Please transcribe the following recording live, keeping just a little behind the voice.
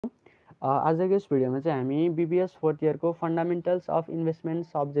आजको यस भिडियोमा चाहिँ हामी BBS fourth इयरको fundamentals of investment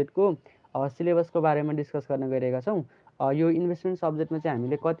सब्जेक्टको सिलेबसको बारेमा डिस्कस गर्न गइरहेका छौँ। यो इन्भेस्टमेन्ट सब्जेक्टमा चाहिँ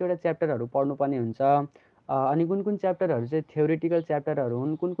हामीले कतिवटा च्याप्टरहरू पढ्नुपर्ने हुन्छ, अनि कुन कुन च्याप्टरहरू चाहिँ थ्योरिटिकल च्याप्टरहरू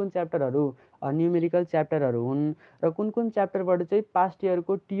हुन्, कुन कुन च्याप्टरहरू न्युमेरिकल च्याप्टरहरू हुन्, र कुन कुन च्याप्टरबाट चाहिँ पास्ट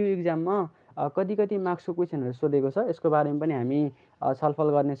इयरको टियु इक्जाममा कति कति मार्क्सको क्वेसनहरू सोधेको छ, यसको बारेमा पनि हामी छलफल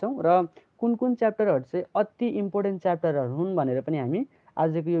गर्नेछौँ। र कुन कुन च्याप्टरहरू चाहिँ अति इम्पोर्टेन्ट च्याप्टरहरू हुन् भनेर पनि हामी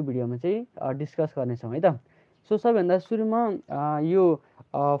आजको यो भिडियोमा चाहिँ डिस्कस गर्नेछौँ है त। सो सबैभन्दा सुरुमा यो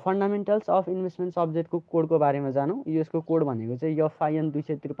फन्डामेन्टल्स अफ इन्भेस्टमेन्ट सब्जेक्टको कोडको बारेमा जानौँ। यसको कोड भनेको चाहिँ FIN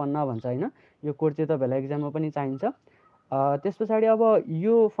 253 भन्छ होइन। यो कोड चाहिँ तपाईँहरूलाई एक्जाममा पनि चाहिन्छ। त्यस पछाडि अब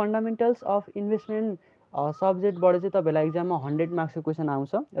यो फन्डामेन्टल्स अफ इन्भेस्टमेन्ट सब्जेक्टबाट चाहिँ तपाईँलाई एक्जाममा 100 मार्क्सको क्वेसन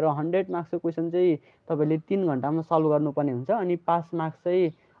आउँछ र 100 मार्क्सको क्वेसन चाहिँ तपाईँले 3 घन्टामा सल्भ गर्नुपर्ने हुन्छ। अनि पास मार्क्स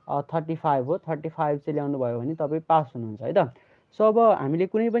चाहिँ 35 हो। 35 चाहिँ ल्याउनु भयो भने तपाईँ पास हुनुहुन्छ है त। सो अब हामीले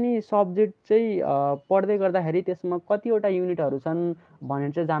कुनै पनि सब्जेक्ट चाहिँ पढ्दै गर्दाखेरि त्यसमा कतिवटा युनिटहरू छन्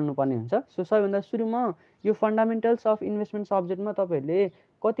भनेर चाहिँ जान्नुपर्ने हुन्छ। सो सबैभन्दा सुरुमा यो फन्डामेन्टल्स अफ इन्भेस्टमेन्ट सब्जेक्टमा तपाईँहरूले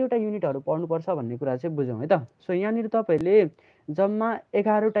कतिवटा युनिटहरू पढ्नुपर्छ भन्ने कुरा चाहिँ बुझौँ है त। सो यहाँनिर तपाईँहरूले जम्मा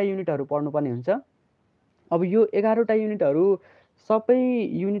 11वटा युनिटहरू पढ्नुपर्ने हुन्छ। अब यो 11वटा युनिटहरू सबै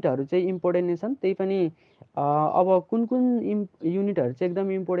युनिटहरू चाहिँ इम्पोर्टेन्ट नै छन्। त्यही पनि अब कुन कुन युनिटहरू चाहिँ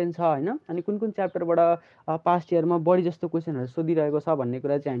एकदम इम्पोर्टेन्ट छ होइन, अनि कुन कुन च्याप्टरबाट पास्ट इयरमा बढी जस्तो क्वेसनहरू सोधिरहेको छ भन्ने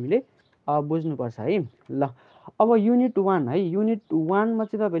कुरा चाहिँ हामीले बुझ्नुपर्छ है। ल अब युनिट 1 है, युनिट 1मा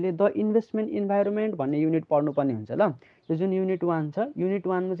चाहिँ तपाईँले द इन्भेस्टमेन्ट इन्भाइरोमेन्ट भन्ने युनिट पढ्नुपर्ने हुन्छ। ल यो जुन युनिट 1 छ, युनिट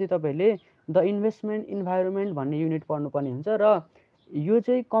 1मा चाहिँ तपाईँले द इन्भेस्टमेन्ट इन्भाइरोमेन्ट भन्ने युनिट पढ्नुपर्ने हुन्छ। र यो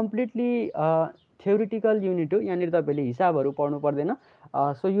चाहिँ कम्प्लिटली थ्योरिटिकल युनिट हो। यहाँनिर तपाईँले हिसाबहरू पढ्नु पर्दैन।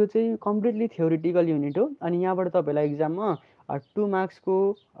 सो यो चाहिँ कम्प्लिटली थ्योरिटिकल युनिट हो। अनि यहाँबाट तपाईँलाई एक्जाममा 2 मार्क्सको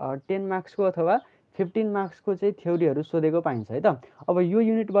 10 मार्क्सको अथवा 15 मार्क्सको चाहिँ थ्योरीहरू सोधेको पाइन्छ है त। अब यो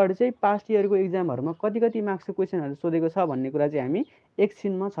युनिटबाट चाहिँ पास्ट इयरको एक्जामहरूमा कति कति मार्क्सको क्वेसनहरू सोधेको छ भन्ने कुरा चाहिँ हामी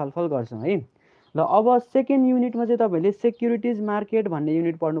एकछिनमा छलफल गर्छौँ है। ल अब सेकेन्ड युनिटमा चाहिँ तपाईँले सेक्युरिटिज मार्केट भन्ने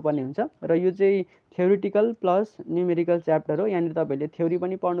युनिट पढ्नुपर्ने हुन्छ। र यो चाहिँ थ्योरिटिकल प्लस न्युमेरिकल च्याप्टर हो। यहाँनिर तपाईँले थ्योरी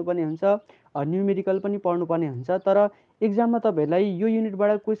पनि पढ्नुपर्ने हुन्छ, न्युमेरिकल पनि पढ्नुपर्ने हुन्छ। तर एक्जाममा तपाईँहरूलाई यो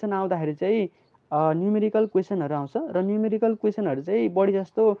युनिटबाट क्वेसन आउँदाखेरि चाहिँ न्युमेरिकल क्वेसनहरू आउँछ र न्युमेरिकल क्वेसनहरू चाहिँ बढी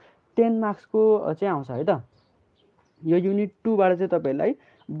जस्तो 10 मार्क्सको चाहिँ आउँछ है त। यो युनिट 2बाट चाहिँ तपाईँहरूलाई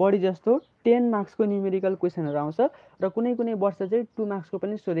बढी जस्तो 10 मार्क्सको न्युमेरिकल क्वेसनहरू आउँछ र कुनै कुनै वर्ष चाहिँ 2 मार्क्सको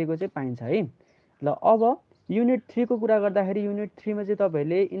पनि सोधेको चाहिँ पाइन्छ है। ल अब युनिट 3को कुरा गर्दाखेरि युनिट 3मा चाहिँ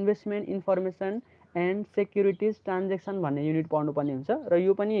तपाईँहरूले investment information and securities transaction भन्ने युनिट पढ्नुपर्ने हुन्छ। र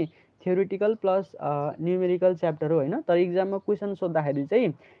यो पनि थ्योरिटिकल प्लस न्युमेरिकल च्याप्टर हो होइन। तर इक्जाममा क्वेसन सोद्धाखेरि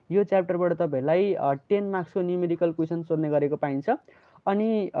चाहिँ यो च्याप्टरबाट तपाईँहरूलाई 10 मार्क्सको न्युमेरिकल क्वेसन सोध्ने गरेको पाइन्छ।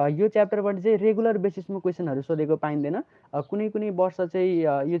 अनि यो च्याप्टरबाट चाहिँ रेगुलर बेसिसमा क्वेसनहरू सोधेको पाइँदैन। कुनै कुनै वर्ष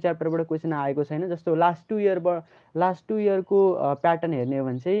चाहिँ यो च्याप्टरबाट क्वेसन आएको छैन। जस्तो लास्ट 2 इयरको प्याटर्न हेर्ने हो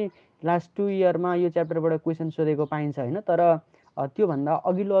भने चाहिँ लास्ट 2 इयरमा यो च्याप्टरबाट क्वेसन सोधेको पाइन्छ होइन। तर त्योभन्दा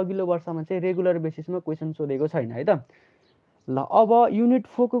अघिल्लो वर्षमा चाहिँ रेगुलर बेसिसमा क्वेसन सोधेको छैन है त। ल अब युनिट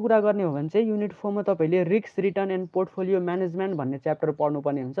 4को कुरा गर्ने हो भने चाहिँ युनिट 4मा तपाईँले risk return and portfolio management भन्ने च्याप्टर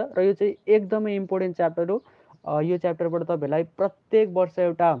पढ्नुपर्ने हुन्छ। र यो चाहिँ एकदमै इम्पोर्टेन्ट च्याप्टर हो। यो च्याप्टरबाट तपाईँलाई प्रत्येक वर्ष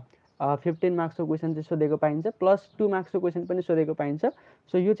एउटा 15 मार्क्सको क्वेसन चाहिँ सोधेको पाइन्छ, प्लस 2 मार्क्सको क्वेसन पनि सोधेको पाइन्छ।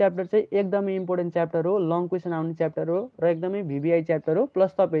 सो यो च्याप्टर चाहिँ एकदमै इम्पोर्टेन्ट च्याप्टर हो, लङ क्वेसन आउने च्याप्टर हो र एकदमै VBI च्याप्टर हो।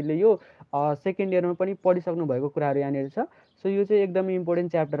 प्लस तपाईँले यो सेकेन्ड इयरमा पनि पढिसक्नु भएको कुराहरू यहाँनिर छ। सो यो चाहिँ एकदमै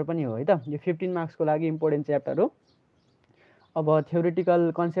इम्पोर्टेन्ट च्याप्टर पनि हो है त। यो 15 मार्क्सको लागि इम्पोर्टेन्ट च्याप्टर हो। अब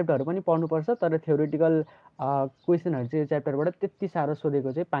थ्योरिटिकल कन्सेप्टहरू पनि पढ्नुपर्छ, तर थ्योरिटिकल क्वेसनहरू चाहिँ यो च्याप्टरबाट त्यति साह्रो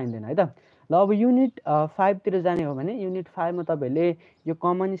सोधेको चाहिँ पाइँदैन है त। ल अब युनिट 5तिर जाने हो भने युनिट 5मा तपाईँले यो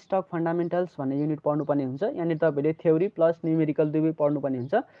कमन स्टक फन्डामेन्टल्स भन्ने युनिट पढ्नुपर्ने हुन्छ। यहाँनिर तपाईँले थ्योरी प्लस न्युमेरिकल दुवै पढ्नुपर्ने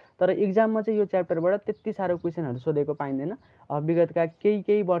हुन्छ। तर इक्जाममा चाहिँ यो च्याप्टरबाट त्यति साह्रो क्वेसनहरू सोधेको पाइँदैन। विगतका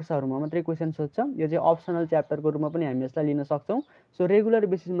केही वर्षहरूमा मात्रै क्वेसन सोध्छ। यो चाहिँ अप्सनल च्याप्टरको रूपमा पनि हामी यसलाई लिन सक्छौँ। सो रेगुलर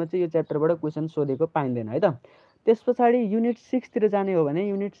बेसिसमा चाहिँ यो च्याप्टरबाट क्वेसन सोधेको पाइँदैन है त। त्यस पछाडि युनिट 6तिर जाने हो भने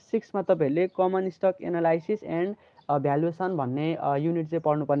युनिट 6मा तपाईँहरूले common stock analysis and valuation भन्ने युनिट चाहिँ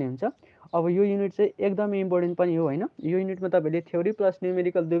पढ्नुपर्ने हुन्छ। अब यो युनिट चाहिँ एकदमै इम्पोर्टेन्ट पनि हो होइन। यो युनिटमा तपाईँले थ्योरी प्लस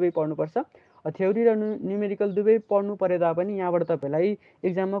न्युमेरिकल दुवै पढ्नुपर्छ। थ्योरी र न्युमेरिकल दुवै पढ्नु परे तापनि यहाँबाट तपाईँलाई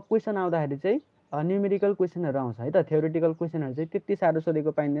एक्जाममा क्वेसन आउँदाखेरि चाहिँ न्युमेरिकल क्वेसनहरू आउँछ है त। थ्योरिटिकल क्वेसनहरू चाहिँ त्यति साह्रो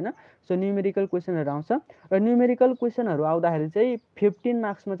सोधेको पाइँदैन। सो न्युमेरिकल क्वेसनहरू आउँछ र न्युमेरिकल क्वेसनहरू आउँदाखेरि चाहिँ 15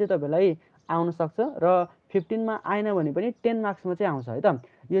 मार्क्समा चाहिँ तपाईँलाई आउन सक्छ र 15मा आएन भने पनि 10 मार्क्समा चाहिँ आउँछ है त।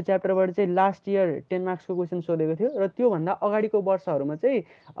 यो च्याप्टरबाट चाहिँ लास्ट इयर 10 मार्क्सको क्वेसन सोधेको थियो र त्योभन्दा अगाडिको वर्षहरूमा चाहिँ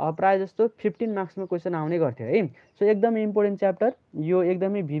प्रायः जस्तो 15 मार्क्समा क्वेसन आउने गर्थ्यो है। सो एकदमै इम्पोर्टेन्ट च्याप्टर, यो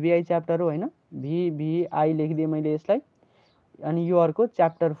एकदमै VBI च्याप्टर हो होइन। VBI लेखिदिएँ मैले यसलाई। अनि यो अर्को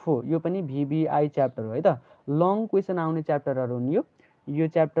च्याप्टर 4 यो पनि VBI च्याप्टर हो है त। लङ क्वेसन आउने च्याप्टरहरू हुन् यो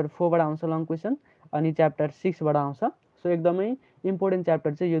च्याप्टर 4 बाट आउँछ लङ क्वेसन अनि च्याप्टर 6 बाट आउँछ। सो एकदमै इम्पोर्टेन्ट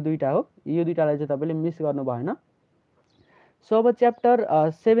च्याप्टर चाहिँ यो दुईटा हो। यो दुईटालाई चाहिँ तपाईँले मिस गर्नु भएन। सो अब च्याप्टर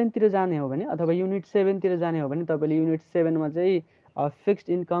 7 तिर जाने हो भने अथवा युनिट 7 तिर जाने हो भने तपाईँले युनिट 7 मा चाहिँ फिक्स्ड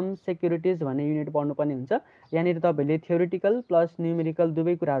इन्कम सेक्युरिटिज भन्ने युनिट पढ्नुपर्ने हुन्छ। यहाँनिर तपाईँले थ्योरिटिकल प्लस न्युमेरिकल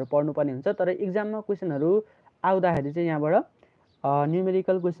दुवै कुराहरू पढ्नुपर्ने हुन्छ। तर इक्जाममा क्वेसनहरू आउँदाखेरि चाहिँ यहाँबाट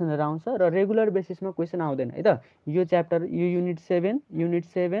न्युमेरिकल क्वेसनहरू आउँछ र रेगुलर बेसिसमा क्वेसन आउँदैन है त। यो च्याप्टर यो युनिट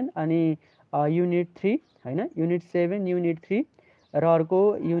 7 अनि युनिट 3 होइन, युनिट 7 युनिट 3 र अर्को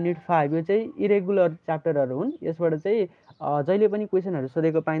युनिट 5 यो चाहिँ इरेगुलर च्याप्टरहरू हुन्। यसबाट चाहिँ जहिले पनि क्वेसनहरू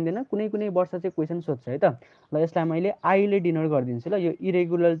सोधेको पाइँदैन, कुनै कुनै वर्ष चाहिँ क्वेसन सोध्छ है त। ल यसलाई मैले आईले डिनोट गरिदिन्छु ल। यो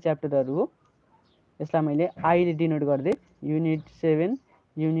इरेगुलर च्याप्टरहरू हो, यसलाई मैले आईले डिनोट गरिदिएँ। युनिट 7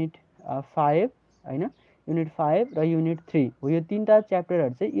 युनिट 5 होइन, युनिट 5 र युनिट 3 हो। यो तीनवटा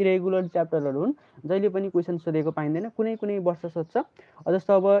च्याप्टरहरू चाहिँ इरेगुलर च्याप्टरहरू हुन्, जहिले पनि क्वेसन सोधेको पाइँदैन, कुनै कुनै वर्ष सोध्छ।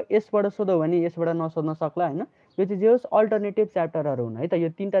 जस्तो अब यसबाट सोध्यो भने यसबाट नसोध्न सक्ला होइन। यो चाहिँ जे होस् अल्टरनेटिभ च्याप्टरहरू हुन् है त। यो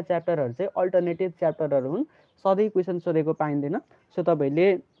तीनवटा च्याप्टरहरू चाहिँ अल्टरनेटिभ च्याप्टरहरू हुन्, सधैँ क्वेसन सोधेको पाइँदैन। सो तपाईँले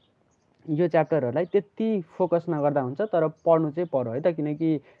यो च्याप्टरहरूलाई त्यति फोकस नगर्दा हुन्छ, तर पढ्नु चाहिँ पर्यो है त। किनकि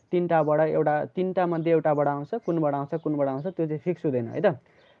तिनवटा मध्ये एउटाबाट आउँछ, कुनबाट आउँछ त्यो चाहिँ फिक्स हुँदैन है त।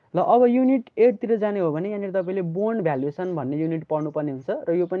 ल अब युनिट 8 तिर जाने हो भने यहाँनिर तपाईँले बोन्ड भ्यालुएसन भन्ने युनिट पढ्नुपर्ने हुन्छ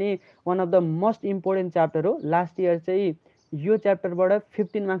र यो पनि one of the most important chapter हो। लास्ट इयर चाहिँ यो च्याप्टरबाट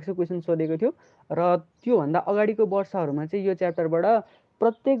 15 मार्क्सको क्वेसन सोधेको थियो र त्योभन्दा अगाडिको वर्षहरूमा चाहिँ यो च्याप्टरबाट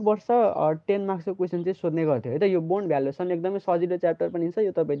प्रत्येक वर्ष 10 मार्क्सको क्वेसन चाहिँ सोध्ने गर्थ्यो है त। यो बोन्ड भ्यालुएसन एकदमै सजिलो च्याप्टर पनि छ।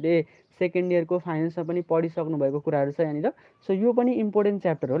 यो तपाईँले सेकेन्ड इयरको फाइनेन्समा पनि पढिसक्नु भएको कुराहरू छ यहाँनिर। सो यो पनि इम्पोर्टेन्ट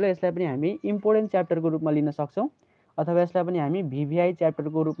च्याप्टर हो। ल यसलाई पनि हामी इम्पोर्टेन्ट च्याप्टरको रूपमा लिन सक्छौँ अथवा यसलाई पनि हामी VBI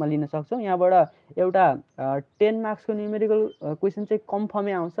च्याप्टरको रूपमा लिन सक्छौँ। यहाँबाट एउटा 10 मार्क्सको न्युमेरिकल क्वेसन चाहिँ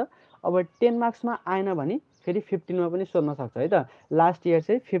कन्फर्मै आउँछ। अब 10 मार्क्समा आएन भने फेरि 15मा पनि सोध्न सक्छ है त। लास्ट इयर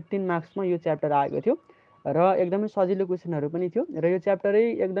चाहिँ 15 मार्क्समा यो च्याप्टर आएको थियो र एकदमै सजिलो क्वेसनहरू पनि थियो र यो च्याप्टरै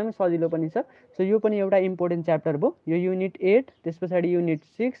एकदमै सजिलो पनि छ। सो यो पनि एउटा इम्पोर्टेन्ट च्याप्टर भयो। यो युनिट 8 त्यस पछाडि युनिट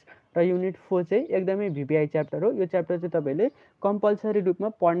 6 र युनिट 4 चाहिँ एकदमै VBI च्याप्टर हो। यो च्याप्टर चाहिँ तपाईँले कम्पलसरी रूपमा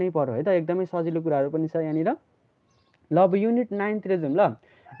पढ्नै पर्यो है त, एकदमै सजिलो कुराहरू पनि छ यहाँनिर। ल अब युनिट 9 तिर जाउँ ल।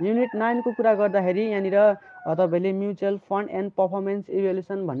 युनिट 9 को कुरा गर्दाखेरि यहाँनिर तपाईँले mutual fund and performance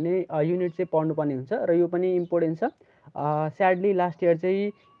evaluation भन्ने युनिट चाहिँ पढ्नुपर्ने हुन्छ र यो पनि इम्पोर्टेन्ट छ। स्याडली लास्ट इयर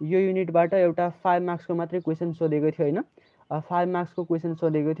चाहिँ यो युनिटबाट एउटा 5 मार्क्सको मात्रै क्वेसन सोधेको थियो होइन। 5 मार्क्सको क्वेसन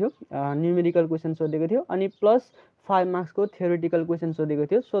सोधेको थियो, न्युमेरिकल क्वेसन सोधेको थियो अनि प्लस 5 मार्क्सको थ्योरिटिकल क्वेसन सोधेको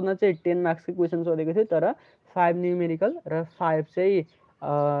थियो। सोध्न चाहिँ 10 मार्क्सको क्वेसन सोधेको थियो, तर 5 न्युमेरिकल र 5 चाहिँ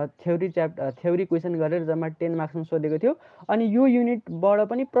थ्योरी क्वेसन गरेर जम्मा 10 मार्क्समा सोधेको थियो। अनि यो युनिटबाट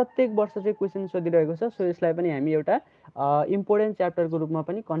पनि प्रत्येक वर्ष चाहिँ क्वेसन सोधिरहेको छ। सो यसलाई पनि हामी एउटा इम्पोर्टेन्ट च्याप्टरको रूपमा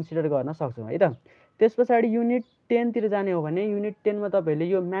पनि कन्सिडर गर्न सक्छौँ है त। त्यस पछाडि युनिट 10 तिर जाने हो भने युनिट 10 मा तपाईँले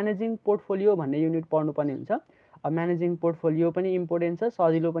यो म्यानेजिङ पोर्टफोलियो भन्ने युनिट पढ्नुपर्ने हुन्छ। म्यानेजिङ पोर्टफोलियो पनि इम्पोर्टेन्ट छ,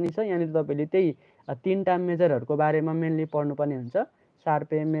 सजिलो पनि छ। यहाँनिर तपाईँले त्यही 3टा मेजरहरूको बारेमा मेनली पढ्नुपर्ने हुन्छ।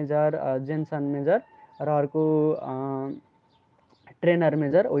 शार्पे मेजर, जेन्सन मेजर र अर्को ट्रेनर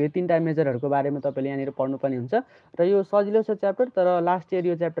मेजर हो। यो 3टा मेजरहरूको बारेमा तपाईँले यहाँनिर पढ्नुपर्ने हुन्छ र यो सजिलो छ च्याप्टर, तर लास्ट इयर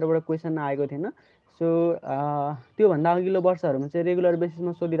यो च्याप्टरबाट क्वेसन आएको थिएन। सो त्योभन्दा अघिल्लो वर्षहरूमा चाहिँ रेगुलर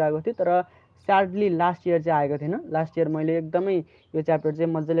बेसिसमा सोधिरहेको थियो, तर स्याडली लास्ट इयर चाहिँ आएको थिएन। लास्ट इयर मैले एकदमै यो च्याप्टर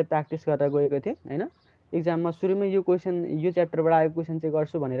चाहिँ मजाले प्र्याक्टिस गरेर गएको थिएँ होइन। इक्जाममा सुरुमै यो च्याप्टरबाट आएको क्वेसन चाहिँ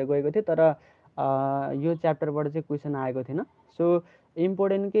गर्छु भनेर गएको थिएँ, तर यो च्याप्टरबाट चाहिँ क्वेसन आएको थिएन। सो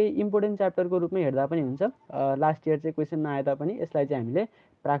इम्पोर्टेन्ट च्याप्टरको रूपमै हेर्दा पनि हुन्छ। लास्ट इयर चाहिँ क्वेसन नआए तापनि यसलाई चाहिँ हामीले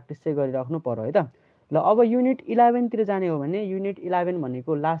प्र्याक्टिस चाहिँ गरिराख्नु पर्यो है त। ल अब युनिट 11 तिर जाने हो भने युनिट 11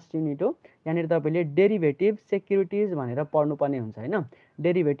 भनेको लास्ट युनिट हो। यहाँनिर तपाईँले डेरिभेटिभ सेक्युरिटिज भनेर पढ्नुपर्ने हुन्छ होइन।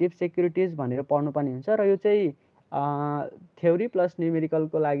 डेरिभेटिभ सेक्युरिटिज भनेर पढ्नुपर्ने हुन्छ र यो चाहिँ थ्योरी प्लस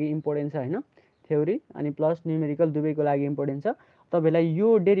न्युमेरिकलको लागि इम्पोर्टेन्ट छ होइन। थ्योरी अनि प्लस न्युमेरिकल दुवैको लागि इम्पोर्टेन्ट छ। तपाईँलाई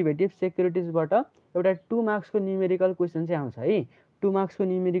यो डेरिभेटिभ सेक्युरिटिजबाट एउटा 2 मार्क्सको न्युमेरिकल क्वेसन चाहिँ आउँछ है। 2 मार्क्सको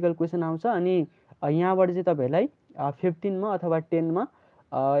न्युमेरिकल क्वेसन आउँछ अनि यहाँबाट चाहिँ तपाईँलाई 15 मा अथवा 10 मा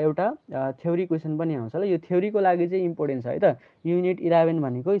एउटा थ्योरी क्वेसन पनि आउँछ ल। यो थ्योरीको लागि चाहिँ इम्पोर्टेन्ट छ है त। युनिट 11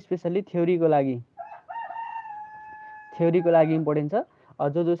 भनेको स्पेसल्ली थ्योरीको लागि इम्पोर्टेन्ट छ।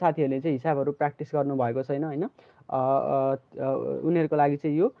 जो साथीहरूले चाहिँ हिसाबहरू प्र्याक्टिस गर्नुभएको छैन होइन, उनीहरूको लागि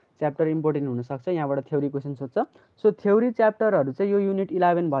चाहिँ यो च्याप्टर इम्पोर्टेन्ट हुनसक्छ। यहाँबाट थ्योरी क्वेसन सोध्छ। सो थ्योरी च्याप्टरहरू चाहिँ यो युनिट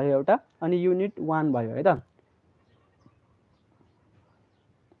 11 भयो एउटा अनि युनिट 1 भयो है त।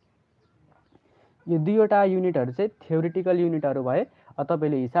 यो दुईवटा युनिटहरू चाहिँ थ्योरिटिकल युनिटहरू भए।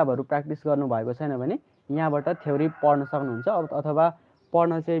 तपाईँले हिसाबहरू प्र्याक्टिस गर्नुभएको छैन भने यहाँबाट थ्योरी पढ्न सक्नुहुन्छ, अथवा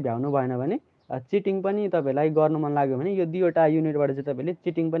पढ्न चाहिँ भ्याउनु भएन भने चिटिङ पनि तपाईँलाई गर्न मन लाग्यो भने यो दुईवटा युनिटबाट चाहिँ तपाईँले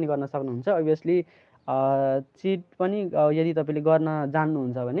चिटिङ पनि गर्न सक्नुहुन्छ। अभियसली चिट पनि यदि तपाईँले गर्न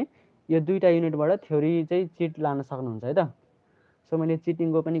जान्नुहुन्छ भने यो दुईवटा युनिटबाट थ्योरी चाहिँ चिट लान सक्नुहुन्छ है त। सो मैले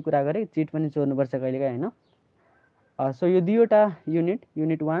चिटिङको पनि कुरा गरेँ, चिट पनि चोर्नुपर्छ कहिलेकाहीँ होइन। सो यो दुईवटा युनिट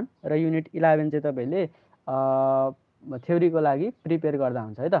 1 र युनिट 11 चाहिँ तपाईँले थ्योरीको लागि प्रिपेयर गर्दा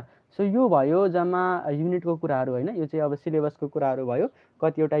हुन्छ है त। सो यो भयो जम्मा युनिटको कुराहरू होइन, यो चाहिँ अब सिलेबसको कुराहरू भयो।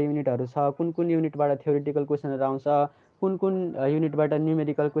 कतिवटा युनिटहरू छ, कुन कुन युनिटबाट थ्योरिटिकल क्वेसनहरू आउँछ, कुन कुन युनिटबाट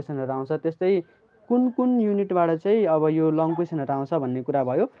न्युमेरिकल क्वेसनहरू आउँछ, त्यस्तै कुन कुन युनिटबाट चाहिँ अब यो लङ क्वेसनहरू आउँछ भन्ने कुरा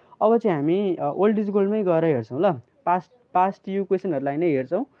भयो। अब चाहिँ हामी ओल्ड इज गोल्डमै गएर हेर्छौँ ल, पास्ट यु क्वेसनहरूलाई नै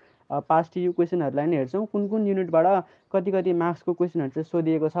हेर्छौँ। पास्ट यु क्वेसनहरूलाई नै हेर्छौँ, कुन कुन युनिटबाट कति मार्क्सको क्वेसनहरू चाहिँ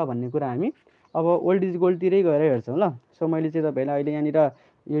सोधिएको छ भन्ने कुरा हामी अब ओल्ड इज गोल्डतिरै गएर हेर्छौँ ल। सो मैले चाहिँ तपाईँलाई अहिले यहाँनिर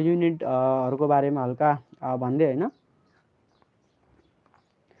यो युनिटहरूको बारेमा हल्का भन्दै होइन।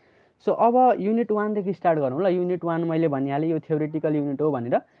 सो अब युनिट 1देखि स्टार्ट गरौँ ल। युनिट 1 मैले भनिहालेँ यो थ्योरिटिकल युनिट हो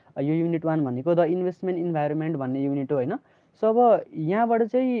भनेर। यो युनिट 1 भनेको द इन्भेस्टमेन्ट इन्भाइरोमेन्ट भन्ने युनिट हो होइन। सो अब यहाँबाट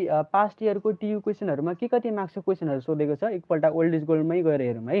चाहिँ पास्ट इयरको टियु क्वेसनहरूमा के कति मार्क्सको क्वेसनहरू सोधेको छ एकपल्ट ओल्ड इज गोल्डमै गएर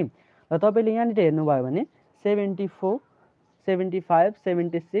हेरौँ है। र तपाईँले यहाँनिर हेर्नुभयो भने 74, 75,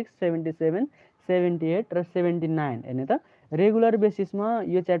 76, 77, 78 र 79 हेर्ने त रेगुलर बेसिसमा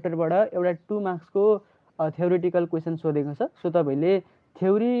यो च्याप्टरबाट एउटा 2 मार्क्सको थ्योरिटिकल क्वेसन सोधेको छ। सो तपाईँले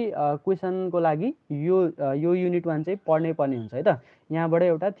थ्योरी क्वेसनको लागि यो युनिट 1 चाहिँ पढ्नै पर्ने हुन्छ है त। यहाँबाट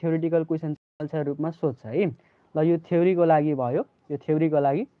एउटा थ्योरिटिकल क्वेसन कम्पल्सरी रूपमा सोध्छ है। ल यो थ्योरीको लागि भयो, यो थ्योरीको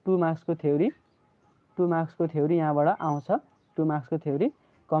लागि 2 मार्क्सको थ्योरी, 2 मार्क्सको थ्योरी यहाँबाट आउँछ। 2 मार्क्सको थ्योरी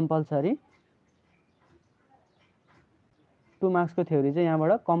कम्पल्सरी, 2 मार्क्सको थ्योरी चाहिँ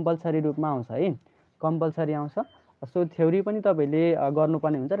यहाँबाट कम्पल्सरी रूपमा आउँछ है, कम्पल्सरी आउँछ। सो थ्योरी पनि तपाईँले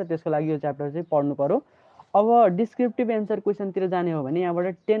गर्नुपर्ने हुन्छ र त्यसको लागि यो च्याप्टर चाहिँ पढ्नु पर्यो। अब डिस्क्रिप्टिभ एन्सर क्वेसनतिर जाने हो भने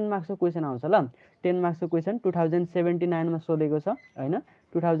यहाँबाट 10 मार्क्सको क्वेसन आउँछ ल। 10 मार्क्सको क्वेसन 2079मा सोधेको छ होइन,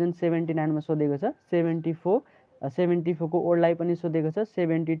 2079मा सोधेको छ। 74 को ओल्डलाई पनि सोधेको छ,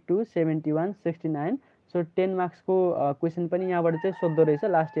 72, 71, 69। सो 10 मार्क्सको क्वेसन पनि यहाँबाट चाहिँ सोध्दो रहेछ,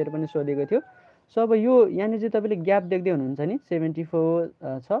 लास्ट इयर पनि सोधेको थियो। सो अब यो यहाँनिर चाहिँ तपाईँले ग्याप देख्दै हुनुहुन्छ नि, 74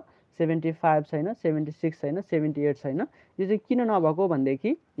 छ, 75 छैन, 76 छैन, 78 छैन। यो चाहिँ किन नभएको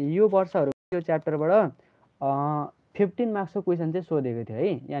भनेदेखि यो वर्षहरू यो च्याप्टरबाट 15 मार्क्सको क्वेसन चाहिँ सोधेको थियो है।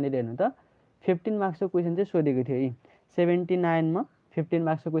 यहाँनिर हेर्नु त 15 मार्क्सको क्वेसन चाहिँ सोधेको थियो है। 79मा 15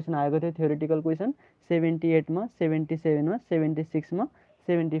 मार्क्सको क्वेसन आएको थियो थ्योरिटिकल क्वेसन, 78मा, 77मा, 76मा,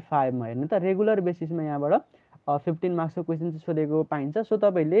 75मा हेर्नु त रेगुलर बेसिसमा यहाँबाट 15 मार्क्सको क्वेसन चाहिँ सोधेको पाइन्छ। सो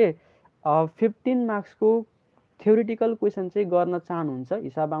तपाईँले 15 मार्क्सको थ्योरिटिकल क्वेसन चाहिँ गर्न चाहनुहुन्छ,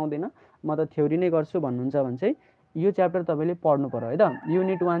 हिसाब आउँदैन म त थ्योरी नै गर्छु भन्नुहुन्छ भने चाहिँ यो च्याप्टर तपाईँले पढ्नु पर्यो है त।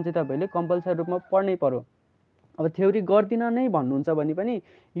 युनिट 1 चाहिँ तपाईँले कम्पल्सरी रूपमा पढ्नै पर्यो। अब थ्योरी गर्दिनँ नै भन्नुहुन्छ भने पनि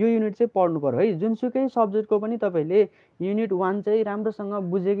यो युनिट चाहिँ पढ्नु पर्यो है। जुनसुकै सब्जेक्टको पनि तपाईँले युनिट 1 चाहिँ राम्रोसँग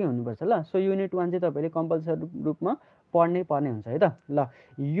बुझेकै हुनुपर्छ ल। सो युनिट 1 चाहिँ तपाईँले कम्पल्सरी रूपमा पढ्नै पर्ने हुन्छ है त। ल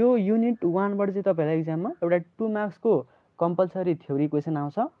यो युनिट 1बाट चाहिँ तपाईँलाई इक्जाममा एउटा 2 मार्क्सको कम्पल्सरी थ्योरी क्वेसन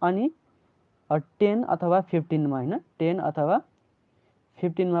आउँछ अनि 10 अथवा 15मा होइन, 10 अथवा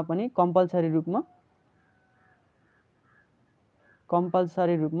 15मा पनि कम्पल्सरी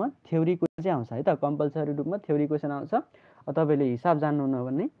रूपमा थ्योरी क्वेसन चाहिँ आउँछ है त। कम्पल्सरी रूपमा थ्योरी क्वेसन आउँछ। तपाईँले हिसाब जान्नुहुन्न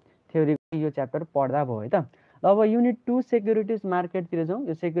भने थ्योरी यो च्याप्टर पढ्दा भयो है त। अब युनिट 2 सेक्युरिटिज मार्केटतिर जाउँ।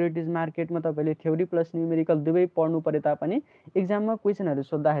 यो सेक्युरिटिज मार्केटमा तपाईँले थ्योरी प्लस न्युमेरिकल दुवै पढ्नु परे तापनि इक्जाममा क्वेसनहरू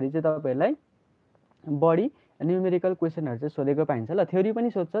सोद्धाखेरि चाहिँ तपाईँहरूलाई बढी न्युमेरिकल क्वेसनहरू चाहिँ सोधेको पाइन्छ ल। थ्योरी पनि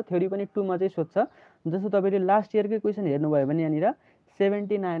सोध्छ, थ्योरी पनि 2मा चाहिँ सोध्छ। जस्तो तपाईँले लास्ट इयरकै क्वेसन हेर्नुभयो भने यहाँनिर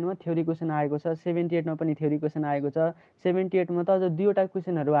 79मा थ्योरी क्वेसन आएको छ, 78मा पनि थ्योरी क्वेसन आएको छ, 78मा त अझ दुईवटा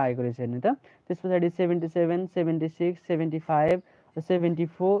क्वेसनहरू आएको रहेछ हेर्नु त। त्यस पछाडि 77, 76, 75,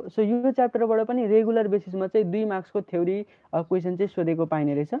 74। सो यो च्याप्टरबाट पनि रेगुलर बेसिसमा चाहिँ 2 मार्क्सको थ्योरी क्वेसन चाहिँ सोधेको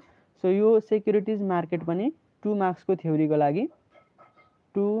पाइने रहेछ। सो यो सेक्युरिटिज मार्केट पनि 2 मार्क्सको थ्योरीको लागि,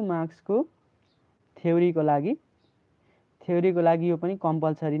 2 मार्क्सको थ्योरीको लागि यो पनि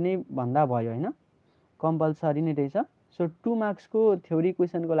कम्पल्सरी नै भन्दा भयो होइन, कम्पल्सरी नै रहेछ। सो 2 मार्क्सको थ्योरी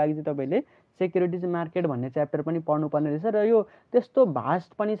क्वेसनको लागि चाहिँ तपाईँले सेक्युरिटिज मार्केट भन्ने च्याप्टर पनि पढ्नुपर्ने रहेछ। र यो त्यस्तो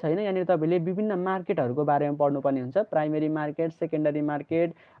भास्ट पनि छैन, यहाँनिर तपाईँले विभिन्न मार्केटहरूको बारेमा पढ्नुपर्ने हुन्छ। Primary market, secondary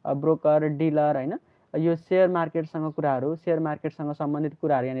market, broker, dealer होइन, यो सेयर मार्केटसँग कुराहरू, सेयर मार्केटसँग सम्बन्धित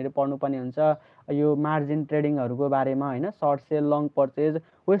कुराहरू यहाँनिर पढ्नुपर्ने हुन्छ। यो मार्जिन ट्रेडिङहरूको बारेमा होइन, सर्ट सेल, लङ पर्चेज,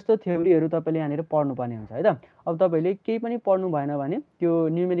 हो यस्तो थ्योरीहरू तपाईँले यहाँनिर पढ्नुपर्ने हुन्छ है त। अब तपाईँले केही पनि पढ्नु भएन भने त्यो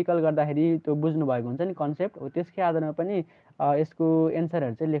न्युमेरिकल गर्दाखेरि त्यो बुझ्नुभएको हुन्छ नि कन्सेप्ट, हो त्यसकै आधारमा पनि यसको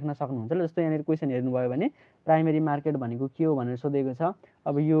एन्सरहरू चाहिँ लेख्न सक्नुहुन्छ। जस्तो यहाँनिर क्वेसन हेर्नुभयो भने प्राइमेरी मार्केट भनेको के हो भनेर सोधेको छ।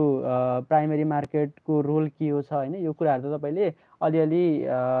 अब यो प्राइमेरी मार्केटको रोल के हो छ होइन, यो कुराहरू त तपाईँले अलिअलि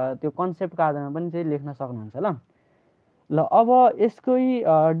त्यो कन्सेप्टको आधारमा पनि चाहिँ लेख्न सक्नुहुन्छ ल। ल अब यसकै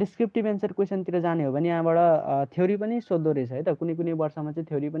डिस्क्रिप्टिभ एन्सर क्वेसनतिर जाने हो भने यहाँबाट थ्योरी पनि सोध्दो रहेछ है त। कुनै कुनै वर्षमा चाहिँ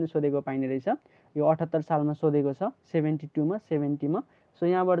थ्योरी पनि सोधेको पाइने रहेछ। यो 78 सालमा सोधेको छ, 72मा, 70मा। सो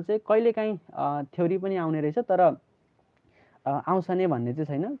यहाँबाट चाहिँ कहिलेकाहीँ थ्योरी पनि आउने रहेछ, तर आउँछ नै भन्ने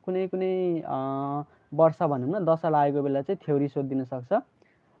चाहिँ छैन। कुनै कुनै वर्ष भनौँ न 10 साल लागेको बेला चाहिँ थ्योरी सोधिदिन सक्छ।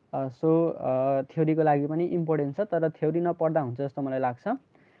 सो थ्योरीको लागि पनि इम्पोर्टेन्ट छ, तर थ्योरी नपढ्दा हुन्छ जस्तो मलाई लाग्छ।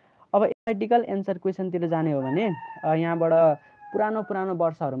 अब एनालिटिकल एन्सर क्वेसनतिर जाने हो भने यहाँबाट पुरानो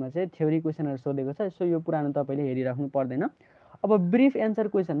वर्षहरूमा चाहिँ थ्योरी क्वेसनहरू सोधेको छ। सो यो पुरानो तपाईँले हेरिराख्नु पर्दैन। अब ब्रिफ एन्सर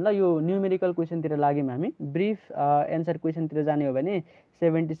क्वेसन, ल यो न्युमेरिकल क्वेसनतिर लाग्यौँ हामी। ब्रिफ एन्सर क्वेसनतिर जाने हो भने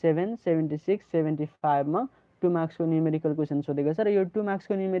 77, 76, 75मा 2 मार्क्सको न्युमेरिकल क्वेसन सोधेको छ। र यो 2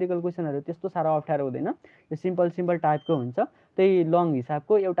 मार्क्सको न्युमेरिकल क्वेसनहरू त्यस्तो साह्रो अप्ठ्यारो हुँदैन, यो सिम्पल टाइपको हुन्छ। त्यही लङ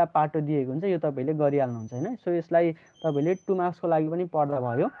हिसाबको एउटा पाटो दिएको हुन्छ, यो तपाईँले गरिहाल्नुहुन्छ होइन। सो यसलाई तपाईँले 2 मार्क्सको लागि पनि पढ्दा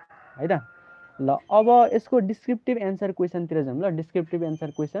भयो है त। ल अब यसको डिस्क्रिप्टिभ एन्सर क्वेसनतिर जाउँ ल। डिस्क्रिप्टिभ एन्सर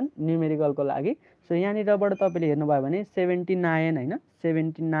क्वेसन न्युमेरिकलको लागि। सो यहाँनिरबाट तपाईँले हेर्नुभयो भने 79 होइन,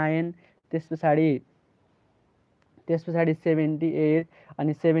 79, त्यस पछाडि 78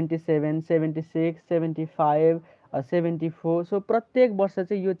 अनि 77, 76, 75, 74। सो प्रत्येक वर्ष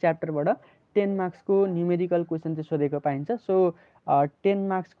चाहिँ यो च्याप्टरबाट 10 मार्क्सको न्युमेरिकल क्वेसन चाहिँ सोधेको पाइन्छ। सो 10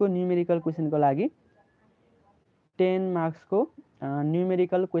 मार्क्सको न्युमेरिकल क्वेसनको लागि 10 मार्क्सको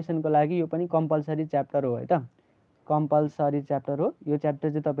न्युमेरिकल क्वेसनको लागि यो पनि कम्पलसरी च्याप्टर हो है त। कम्पलसरी च्याप्टर हो यो। च्याप्टर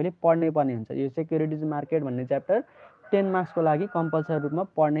चाहिँ तपाईँले पढ्नै पर्ने हुन्छ। यो सेक्युरिटिज मार्केट भन्ने च्याप्टर 10 मार्क्सको लागि कम्पलसरी रूपमा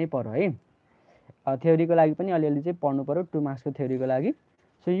पढ्नै पर्यो है। थ्योरीको लागि पनि अलिअलि चाहिँ पढ्नु पर्यो, 2 मार्क्सको थ्योरीको लागि।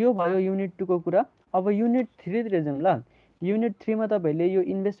 सो यो भयो युनिट 2 को कुरा। अब युनिट 3 तिर जाउँ ल। युनिट 3 मा तपाईँले यो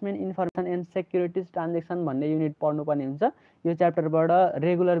investment information and securities transaction भन्ने युनिट पढ्नुपर्ने हुन्छ। यो च्याप्टरबाट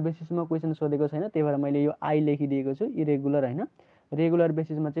रेगुलर बेसिसमा क्वेसन सोधेको छैन, त्यही भएर मैले यो आई लेखिदिएको छु, इरेगुलर होइन। रेगुलर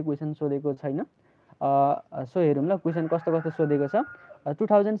बेसिसमा चाहिँ क्वेसन सोधेको छैन। सो हेरौँ ल क्वेसन कस्तो कस्तो सोधेको छ।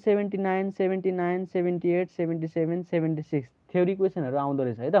 2079, 79, 78, 77, 76 थ्योरी क्वेसनहरू आउँदो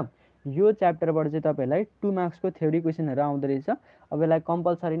रहेछ है त। यो च्याप्टरबाट चाहिँ तपाईँलाई 2 मार्क्सको थ्योरी क्वेसनहरू आउँदो रहेछ। अब यसलाई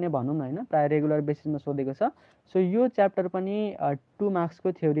कम्पलसरी नै भनौँ न होइन, प्रायः रेगुलर बेसिसमा सोधेको छ। सो यो च्याप्टर पनि 2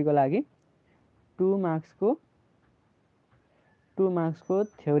 मार्क्सको थ्योरीको लागि 2 मार्क्सको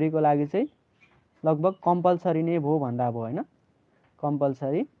थ्योरीको लागि चाहिँ लगभग कम्पलसरी नै भयो भन्दा अब होइन,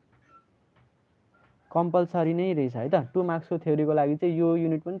 कम्पलसरी नै रहेछ है त। 2 मार्क्सको थ्योरीको लागि चाहिँ यो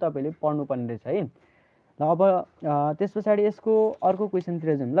युनिट पनि तपाईँले पढ्नुपर्ने रहेछ है। ल अब त्यस पछाडि यसको अर्को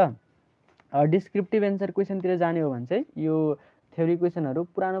क्वेसनतिर जाउँ ल। डिस्क्रिप्टिभ एन्सर क्वेसनतिर जाने हो भने चाहिँ यो थ्योरी क्वेसनहरू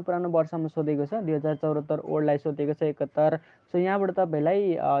पुरानो वर्षमा सोधेको छ। 2074 ओल्डलाई सोधेको छ, 71। सो यहाँबाट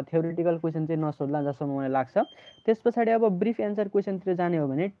तपाईँलाई थ्योरिटिकल क्वेसन चाहिँ नसोध्ला जस्तो मलाई लाग्छ। त्यस पछाडि अब ब्रिफ एन्सर क्वेसनतिर जाने हो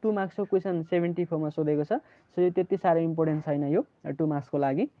भने 2 मार्क्सको क्वेसन 74मा सोधेको छ। सो यो त्यति साह्रो इम्पोर्टेन्ट छैन यो 2 मार्क्सको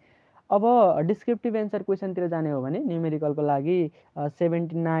लागि। अब डिस्क्रिप्टिभ एन्सर क्वेसनतिर जाने हो भने न्युमेरिकलको लागि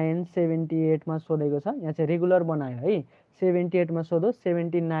 79, 78मा सोधेको छ। यहाँ चाहिँ रेगुलर बनायो है। 78मा सोधो,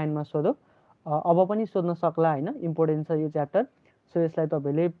 79मा सोधो। अब पनि सोध्न सक्ला होइन, इम्पोर्टेन्ट छ यो च्याप्टर। सो यसलाई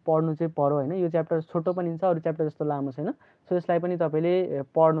तपाईँले पढ्नु चाहिँ पर्यो होइन। यो च्याप्टर छोटो पनि छ, अरू च्याप्टर जस्तो लामो छैन। सो यसलाई पनि तपाईँले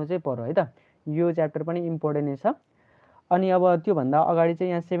पढ्नु चाहिँ पर्यो है त। यो च्याप्टर पनि इम्पोर्टेन्ट नै छ। अनि अब त्योभन्दा अगाडि चाहिँ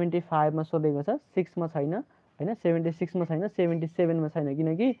यहाँ 75मा सोधेको छ, 6मा छैन होइन, 76मा छैन, 77मा छैन,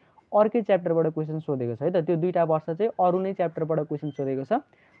 किनकि अर्कै च्याप्टरबाट क्वेसन सोधेको छ है त। त्यो दुईवटा वर्ष चाहिँ अरू नै च्याप्टरबाट क्वेसन सोधेको छ।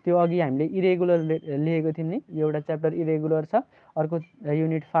 त्यो अघि हामीले इरेगुलर लेखेको थियौँ नि, एउटा च्याप्टर इरेगुलर छ, अर्को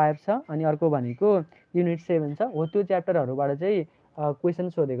युनिट 5 छ, अनि अर्को भनेको युनिट 7 छ। हो त्यो च्याप्टरहरूबाट चाहिँ क्वेसन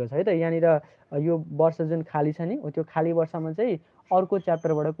सोधेको छ है त। यहाँनिर यो वर्ष जुन खाली छ नि, हो त्यो खाली वर्षमा चाहिँ अर्को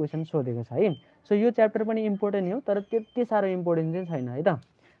च्याप्टरबाट क्वेसन सोधेको छ है। सो यो च्याप्टर पनि इम्पोर्टेन्ट हो, तर त्यति साह्रो इम्पोर्टेन्ट चाहिँ छैन है त।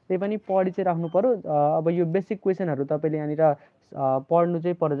 त्यही पनि पढि चाहिँ राख्नु पर्यो। अब यो बेसिक क्वेसनहरू तपाईँले यहाँनिर पढ्नु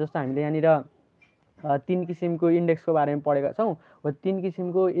चाहिँ पर्यो। जस्तो हामीले यहाँनिर 3 किसिमको इन्डेक्सको बारेमा पढेका छौँ, हो 3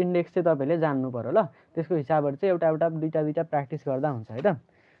 किसिमको इन्डेक्स चाहिँ तपाईँले जान्नु पर्यो ल। त्यसको हिसाबहरू चाहिँ एउटा दुईवटा प्र्याक्टिस गर्दा हुन्छ है त।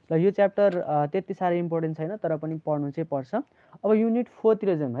 ल यो च्याप्टर त्यति साह्रो इम्पोर्टेन्ट छैन, तर पनि पढ्नु चाहिँ पर्छ। अब युनिट 4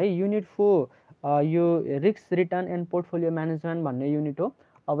 तिर जाउँ है। युनिट 4 यो risk return and portfolio management भन्ने युनिट हो।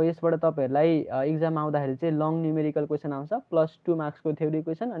 अब यसबाट तपाईँहरूलाई इक्जाम आउँदाखेरि चाहिँ लङ न्युमेरिकल क्वेसन आउँछ, प्लस 2 मार्क्सको थ्योरी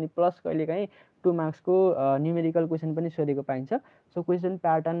क्वेसन, अनि प्लस कहिलेकाहीँ 2 मार्क्सको न्युमेरिकल क्वेसन पनि सोधेको पाइन्छ। सो क्वेसन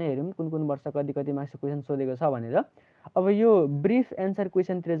प्याटर्न नै हेरौँ कुन वर्ष कति मार्क्सको क्वेसन सोधेको छ भनेर। अब यो ब्रिफ एन्सर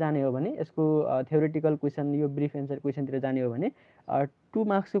क्वेसनतिर जाने हो भने यसको थ्योरिटिकल क्वेसन यो ब्रिफ एन्सर क्वेसनतिर जाने हो भने 2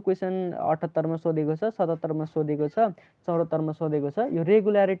 मार्क्सको क्वेसन 78 मा सोधेको छ, 77 मा सोधेको छ, 74 मा सोधेको छ। यो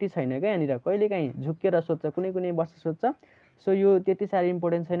रेगुल्यारिटी छैन क्या यहाँनिर, कहिलेकाहीँ झुक्केर सोध्छ, कुनै कुनै वर्ष सोध्छ। सो यो त्यति साह्रो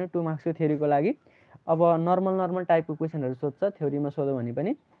इम्पोर्टेन्ट छैन 2 मार्क्सको थ्योरीको लागि। अब नर्मल टाइपको क्वेसनहरू सोध्छ थ्योरीमा सोध्यो भने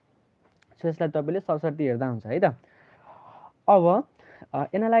पनि। सो यसलाई तपाईँले सरसर्ती हेर्दा हुन्छ है त। अब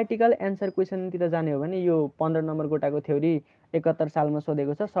एनालाइटिकल एन्सर क्वेसनतिर जाने हो भने यो 15 नम्बर गोटाको थ्योरी 71 सालमा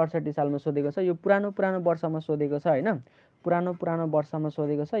सोधेको छ, 67 सालमा सोधेको छ। यो पुरानो वर्षमा सोधेको छ होइन, पुरानो वर्षमा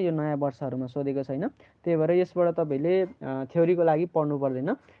सोधेको छ, यो नयाँ वर्षहरूमा सोधेको छैन। त्यही भएर यसबाट तपाईँले थ्योरीको लागि पढ्नु पर्दैन,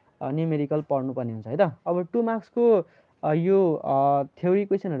 न्युमेरिकल पढ्नुपर्ने हुन्छ है त। अब 2 मार्क्सको यो थ्योरी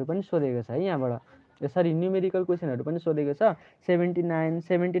क्वेसनहरू पनि सोधेको छ है यहाँबाट, सरी न्युमेरिकल क्वेसनहरू पनि सोधेको छ।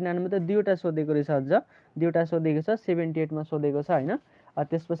 79 मा त 2वटा सोधेको रहेछ, अझ 2वटा सोधेको छ, 78 मा सोधेको छ होइन।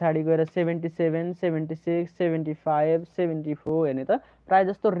 त्यस पछाडि गएर 77, 76, 75, 74 हेर्ने त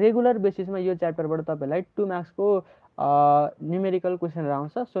प्रायः जस्तो रेगुलर बेसिसमा यो च्याप्टरबाट तपाईँलाई 2 मार्क्सको न्युमेरिकल क्वेसनहरू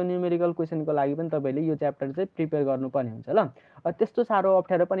आउँछ। सो न्युमेरिकल क्वेसनको लागि पनि तपाईँले यो च्याप्टर चाहिँ प्रिपेयर गर्नुपर्ने हुन्छ ल। त्यस्तो साह्रो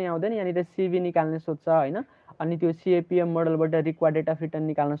अप्ठ्यारो पनि आउँदैन, यहाँनिर सिभी निकाल्ने सोध्छ होइन, अनि त्यो सिएपिएम मोडलबाट रिक्वायर्ड डेट अफ रिटर्न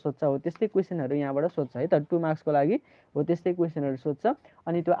निकाल्न सोध्छ, हो त्यस्तै क्वेसनहरू यहाँबाट सोध्छ है त। 2 मार्क्सको लागि हो त्यस्तै क्वेसनहरू सोध्छ।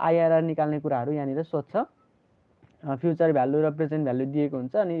 अनि त्यो आइआरआर निकाल्ने कुराहरू यहाँनिर सोध्छ। फ्युचर भ्यालु र प्रेजेन्ट भ्यालु दिएको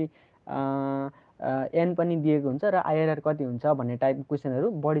हुन्छ, अनि एन पनि दिएको हुन्छ, र आइआरआर कति हुन्छ भन्ने टाइपको क्वेसनहरू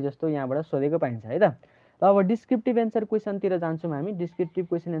बढी जस्तो यहाँबाट सोधेको पाइन्छ है त। र अब डिस्क्रिप्टिभ एन्सर क्वेसनतिर जान्छौँ हामी। डिस्क्रिप्टिभ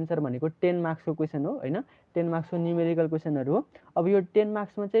क्वेसन एन्सर भनेको 10 मार्क्सको क्वेसन हो होइन, 10 मार्क्सको न्युमेरिकल क्वेसनहरू हो। अब यो 10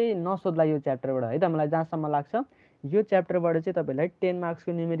 मार्क्समा चाहिँ नसोध्ला यो च्याप्टरबाट है त, मलाई जहाँसम्म लाग्छ यो च्याप्टरबाट चाहिँ तपाईँलाई 10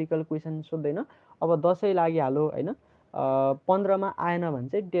 मार्क्सको न्युमेरिकल क्वेसन सोध्दैन। अब 10 लागिहाल्यो होइन, 15 मा आएन भने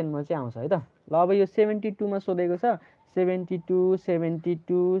चाहिँ 10 मा चाहिँ आउँछ है त। ल अब यो 72 मा सोधेको छ, 72,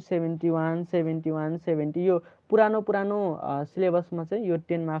 72, 71, 71, 70 यो पुरानो सिलेबसमा चाहिँ यो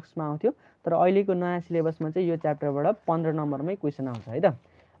 10 मार्क्समा आउँथ्यो। तर अहिलेको नयाँ सिलेबसमा चाहिँ यो च्याप्टरबाट 15 नम्बरमै क्वेसन आउँछ है त।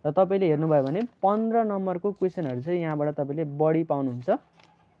 र तपाईँले हेर्नुभयो भने 15 नम्बरको क्वेसनहरू चाहिँ यहाँबाट तपाईँले बढी पाउनुहुन्छ।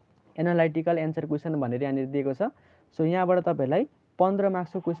 एनालाइटिकल एन्सर क्वेसन भनेर यहाँनिर दिएको छ। सो यहाँबाट तपाईँलाई 15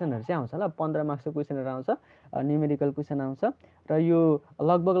 मार्क्सको क्वेसनहरू चाहिँ आउँछ ल, 15 मार्क्सको क्वेसनहरू आउँछ, न्युमेरिकल क्वेसन आउँछ। र यो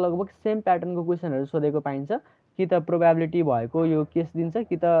लगभग सेम प्याटर्नको क्वेसनहरू सोधेको पाइन्छ। कि त प्रोबेबिलिटी भएको यो केस दिन्छ,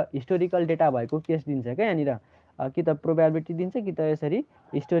 कि त हिस्टोरिकल डेटा भएको केस दिन्छ क्या यहाँनिर, कि त प्रोबेबिलिटी दिन्छ, कि त यसरी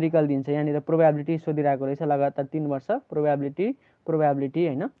हिस्टोरिकल दिन्छ। यहाँनिर प्रोबेबिलिटी सोधिरहेको रहेछ लगातार 3 वर्ष, प्रोबेबिलिटी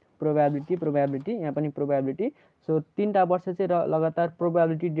होइन, प्रोबेबिलिटी यहाँ पनि प्रोबेबिलिटी। सो 3टा वर्ष चाहिँ लगातार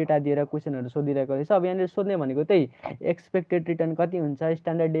प्रोबेबिलिटी डेटा दिएर क्वेसनहरू सोधिरहेको रहेछ। अब यहाँनिर सोध्ने भनेको त्यही एक्सपेक्टेड रिटर्न कति हुन्छ,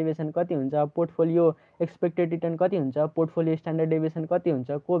 स्ट्यान्डर्ड डेभिएसन कति हुन्छ, पोर्टफोलियो एक्सपेक्टेड रिटर्न कति हुन्छ, पोर्टफोलियो स्ट्यान्डर्ड डेभिएसन कति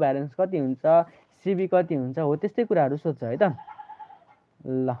हुन्छ, कोभ्यालेन्स कति हुन्छ, सिबी कति हुन्छ, हो त्यस्तै कुराहरू सोध्छ है त।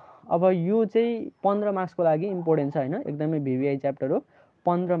 ल अब यो चाहिँ 15 मार्क्सको लागि इम्पोर्टेन्ट छ होइन, एकदमै भिभिआई च्याप्टर हो,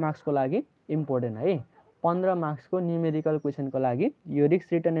 15 मार्क्सको लागि इम्पोर्टेन्ट है। 15 मार्क्सको न्युमेरिकल क्वेसनको लागि यो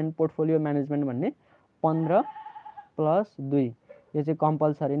risk return and portfolio management भन्ने 15 + 2 यो चाहिँ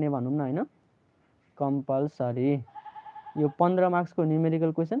कम्पलसरी नै भनौँ न होइन, कम्पलसरी। यो 15 मार्क्सको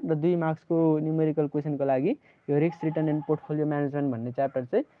न्युमेरिकल क्वेसन र 2 मार्क्सको न्युमेरिकल क्वेसनको लागि यो risk return and portfolio management भन्ने च्याप्टर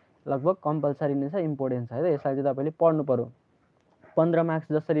चाहिँ लगभग कम्पलसरी नै छ, इम्पोर्टेन्ट छ है त। यसलाई चाहिँ तपाईँले पढ्नु पऱ्यो। 15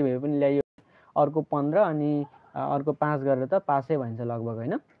 मार्क्स जसरी भए पनि ल्याइयो, अर्को 15 अनि अर्को 5 गरेर त पासै भइन्छ लगभग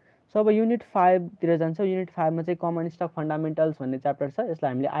होइन। सो अब युनिट 5 तिर जान्छौँ। युनिट 5 मा चाहिँ कमन स्टक फन्डामेन्टल्स भन्ने च्याप्टर छ।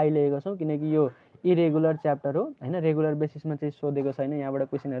 यसलाई हामीले आइलिएको छौँ किनकि यो इरेगुलर च्याप्टर हो होइन, रेगुलर बेसिसमा चाहिँ सोधेको छैन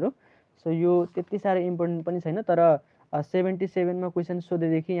यहाँबाट क्वेसनहरू। सो यो त्यति साह्रो इम्पोर्टेन्ट पनि छैन, तर 77 मा क्वेसन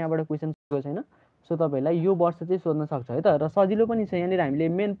सोधेदेखि यहाँबाट क्वेसन सोधेको छैन। सो तपाईँलाई यो वर्ष चाहिँ सोध्न सक्छ है त, र सजिलो पनि छ। यहाँनिर हामीले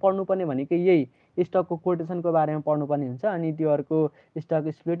मेन पढ्नुपर्ने भनेको यही स्टकको कोटेसनको बारेमा पढ्नुपर्ने हुन्छ, अनि त्यो अर्को स्टक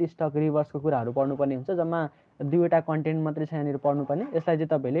स्प्लिट, स्टक रिभर्सको कुराहरू पढ्नुपर्ने हुन्छ। जम्मा 2वटा कन्टेन्ट मात्रै छ यहाँनिर पढ्नुपर्ने। यसलाई चाहिँ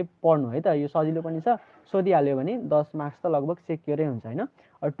तपाईँले पढ्नु है त, यो सजिलो पनि छ, सोधिहाल्यो भने 10 मार्क्स त लगभग सेक्योरै हुन्छ होइन।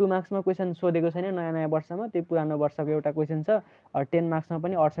 2 मार्क्समा क्वेसन सोधेको छैन नयाँ वर्षमा, त्यो पुरानो वर्षको एउटा क्वेसन छ। 10 मार्क्समा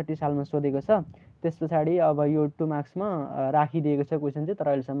पनि 68 सालमा सोधेको छ। त्यस पछाडि अब यो 2 मार्क्समा राखिदिएको छ क्वेसन चाहिँ, तर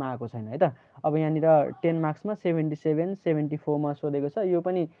अहिलेसम्म आएको छैन है त। अब यहाँनिर 10 मार्क्समा 77, 74 मा सोधेको छ, यो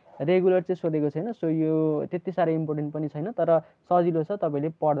पनि रेगुलर चाहिँ सोधेको छैन। सो यो त्यति साह्रो इम्पोर्टेन्ट पनि छैन, तर सजिलो छ, तपाईँले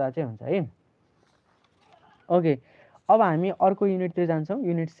पढ्दा चाहिँ हुन्छ है। ओके, अब हामी अर्को युनिटतिर जान्छौँ,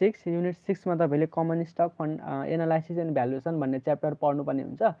 युनिट 6। युनिट 6 मा तपाईँले common stock fund analysis and valuation भन्ने च्याप्टर पढ्नुपर्ने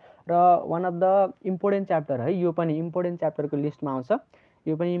हुन्छ, र one of the important chapter है। यो पनि इम्पोर्टेन्ट च्याप्टरको लिस्टमा आउँछ,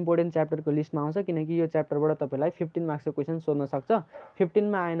 यो पनि इम्पोर्टेन्ट च्याप्टरको लिस्टमा आउँछ, किनकि यो च्याप्टरबाट तपाईँलाई 15 मार्क्सको क्वेसन सोध्न सक्छ। 15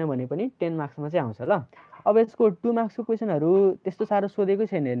 मा आएन भने पनि 10 मार्क्समा चाहिँ आउँछ ल। अब यसको 2 मार्क्सको क्वेसनहरू त्यस्तो साह्रो सोधेकै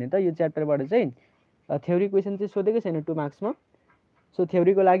छैन हेर्ने त, यो च्याप्टरबाट चाहिँ थ्योरी क्वेसन चाहिँ सोधेकै छैन 2 मार्क्समा। सो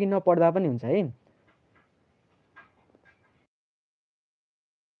थ्योरीको लागि नपढ्दा पनि हुन्छ है।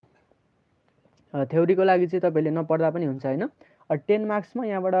 थ्योरीको लागि चाहिँ तपाईँले नपढ्दा पनि हुन्छ होइन। 10 मार्क्समा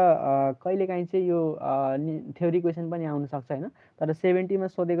यहाँबाट कहिलेकाहीँ चाहिँ यो थ्योरी क्वेसन पनि आउनसक्छ होइन। तर 70मा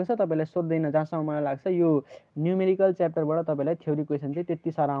सोधेको छ, तपाईँलाई सोध्दैन जहाँसम्म मलाई लाग्छ। यो न्युमेरिकल च्याप्टरबाट तपाईँलाई थ्योरी क्वेसन चाहिँ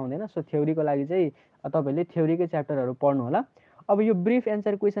त्यति साह्रो आउँदैन। सो थ्योरीको लागि चाहिँ तपाईँले थ्योरीकै च्याप्टरहरू पढ्नु होला। अब यो ब्रिफ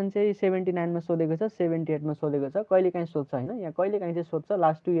एन्सर क्वेसन चाहिँ 79मा सोधेको छ, 78मा सोधेको छ, कहिलेकाहीँ सोध्छ होइन। यहाँ कहिलेकाहीँ चाहिँ सोध्छ,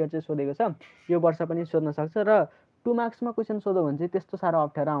 लास्ट 2 इयर चाहिँ सोधेको छ, यो वर्ष पनि सोध्न सक्छ। र 2 मार्क्समा क्वेसन सोध्यो भने चाहिँ त्यस्तो साह्रो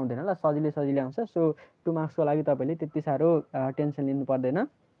अप्ठ्यारो आउँदैन ल, सजिलै आउँछ। सो 2 मार्क्सको लागि तपाईँले त्यति साह्रो टेन्सन लिनु पर्दैन।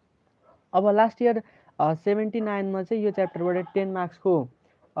 अब लास्ट इयर 79मा चाहिँ यो च्याप्टरबाट 10 मार्क्सको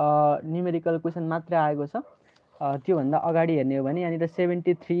न्युमेरिकल क्वेसन मात्रै आएको छ। त्योभन्दा अगाडि हेर्ने हो भने यहाँनिर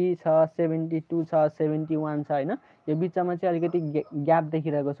 73 छ, 72 छ, 71 छ होइन। यो बिचमा चाहिँ अलिकति ग्याप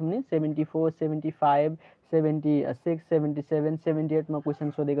देखिरहेको छौँ नि। 74, 75, 76, 77, 78मा क्वेसन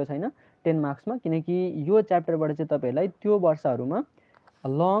सोधेको छैन 10 मार्क्समा, किनकि यो च्याप्टरबाट चाहिँ तपाईँहरूलाई त्यो वर्षहरूमा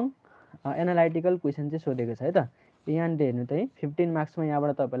लङ एनालाइटिकल क्वेसन चाहिँ सोधेको छ है त। यहाँनिर हेर्नु त है 15 मार्क्समा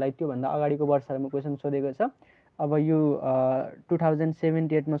यहाँबाट तपाईँलाई त्योभन्दा अगाडिको वर्षहरूमा क्वेसन सोधेको छ। अब यो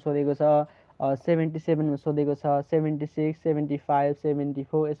 2078मा सोधेको छ, 77मा सोधेको छ, 76, 75,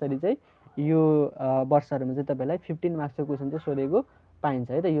 74 यसरी चाहिँ यो वर्षहरूमा चाहिँ तपाईँलाई 15 मार्क्सको क्वेसन चाहिँ सोधेको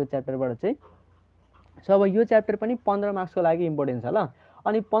पाइन्छ है त यो च्याप्टरबाट चाहिँ। सो अब यो च्याप्टर पनि 15 मार्क्सको लागि इम्पोर्टेन्ट छ ल।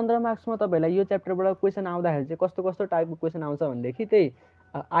 अनि 15 मार्क्समा तपाईँलाई यो च्याप्टरबाट क्वेसन आउँदाखेरि चाहिँ कस्तो कस्तो टाइपको क्वेसन आउँछ भनेदेखि त्यही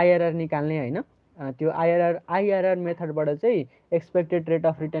आइआरआर निकाल्ने होइन। त्यो आइआरआर मेथडबाट चाहिँ एक्सपेक्टेड रेट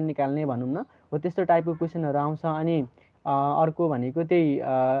अफ रिटर्न निकाल्ने भनौँ न, हो त्यस्तो टाइपको क्वेसनहरू आउँछ। अनि अर्को भनेको त्यही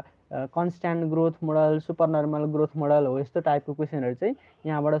constant growth model, super normal growth model, हो यस्तो टाइपको क्वेसनहरू चाहिँ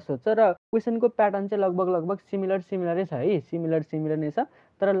यहाँबाट सोध्छ। र क्वेसनको प्याटर्न चाहिँ लगभग सिमिलरै छ है, सिमिलर नै छ।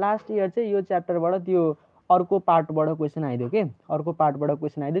 तर लास्ट इयर चाहिँ यो च्याप्टरबाट त्यो अर्को पार्टबाट क्वेसन आइदियो के, अर्को पार्टबाट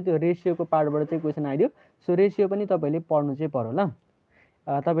क्वेसन आइदियो, त्यो रेसियोको पार्टबाट चाहिँ क्वेसन आइदियो। सो रेसियो पनि तपाईँले पढ्नु चाहिँ पर्यो ल।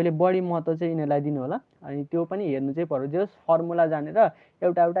 तपाईँले बढी महत्त्व चाहिँ यिनीहरूलाई दिनु होला। अनि त्यो पनि हेर्नु चाहिँ पर्यो, जस फर्मुला जानेर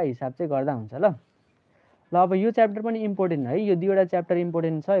एउटा हिसाब चाहिँ गर्दा हुन्छ ल। ल अब यो च्याप्टर पनि इम्पोर्टेन्ट है, यो दुईवटा च्याप्टर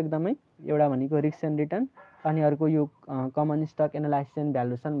इम्पोर्टेन्ट छ एकदमै। एउटा भनेको रिस्क एन्ड रिटर्न, अनि अर्को यो common stock analysis and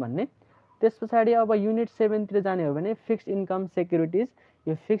valuation भन्ने। त्यस पछाडि अब युनिट 7 तिर जाने हो भने फिक्स्ड इन्कम सेक्युरिटिज।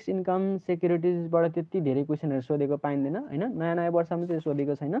 यो फिक्स्ड इन्कम सेक्युरिटिजबाट त्यति धेरै क्वेसनहरू सोधेको पाइँदैन होइन, नयाँ वर्षमा चाहिँ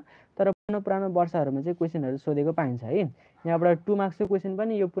सोधेको छैन। तर पुरानो वर्षहरूमा चाहिँ क्वेसनहरू सोधेको पाइन्छ है। यहाँबाट 2 मार्क्सको क्वेसन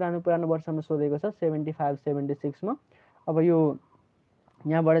पनि यो पुरानो वर्षमा सोधेको छ 75, 76मा। अब यो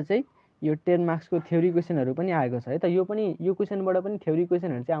यहाँबाट चाहिँ यो 10 मार्क्सको थ्योरी क्वेसनहरू पनि आएको छ है त। यो क्वेसनबाट पनि थ्योरी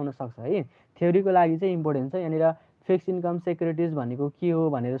क्वेसनहरू चाहिँ आउन सक्छ है। थ्योरीको लागि चाहिँ इम्पोर्टेन्ट छ। यहाँनिर फिक्स्ड इन्कम सेक्युरिटिज भनेको के हो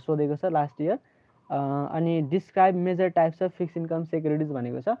भनेर सोधेको छ लास्ट इयर। अनि describe major types of fixed income securities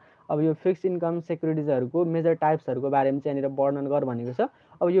भनेको छ। अब यो फिक्स्ड इन्कम सेक्युरिटिजहरूको मेजर टाइप्सहरूको बारेमा चाहिँ यहाँनिर वर्णन गर भनेको छ।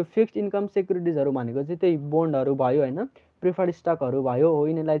 अब यो फिक्स्ड इन्कम सेक्युरिटिजहरू भनेको चाहिँ त्यही बोन्डहरू भयो होइन, प्रिफर्ड स्टकहरू भयो, हो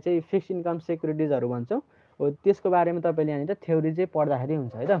यिनीहरूलाई चाहिँ फिक्स्ड इन्कम सेक्युरिटिजहरू भन्छौँ। हो त्यसको बारेमा तपाईँले यहाँनिर थ्योरी चाहिँ पढ्दाखेरि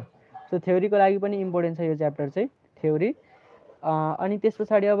हुन्छ है त। सो थ्योरीको लागि पनि इम्पोर्टेन्ट छ यो च्याप्टर चाहिँ थ्योरी। अनि त्यस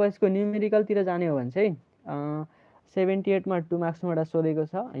पछाडि अब यसको न्युमेरिकलतिर जाने हो भने चाहिँ 78मा 2 मार्क्सबाट सोधेको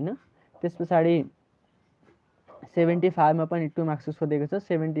छ होइन। त्यस पछाडि 75मा पनि 2 मार्क्सको सोधेको छ,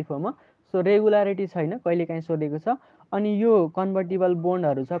 74मा। सो रेगुलारिटी छैन, कहिलेकाहीँ सोधेको छ। अनि यो कन्भर्टिबल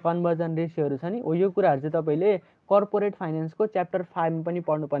बोन्डहरू छ, कन्भर्जन रेसियोहरू छ नि, हो यो कुराहरू चाहिँ तपाईँले कर्पोरेट फाइनेन्सको च्याप्टर 5मा पनि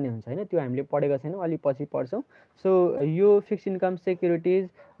पढ्नुपर्ने हुन्छ होइन। त्यो हामीले पढेको छैनौँ, अलिक पछि पढ्छौँ। सो यो फिक्स्ड इन्कम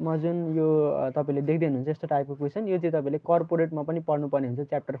सेक्युरिटिजमा जुन यो तपाईँले देख्दै हुनुहुन्छ यस्तो टाइपको क्वेसन, यो चाहिँ तपाईँले कर्पोरेटमा पनि पढ्नुपर्ने हुन्छ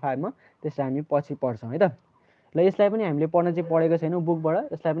च्याप्टर 5मा। त्यसलाई हामी पछि पढ्छौँ है त। ल यसलाई पनि हामीले पढेको छैनौँ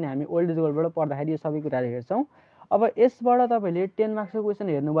बुकबाट, यसलाई पनि हामी ओल्ड इज गोल्डबाट पढ्दाखेरि यो सबै कुराहरू हेर्छौँ। अब यसबाट तपाईँले 10 मार्क्सको क्वेसन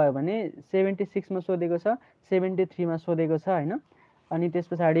हेर्नुभयो भने 76मा सोधेको छ, 73मा सोधेको छ होइन। अनि त्यस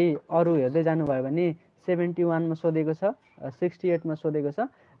पछाडि अरू हेर्दै जानुभयो भने 71मा सोधेको छ, 68मा सोधेको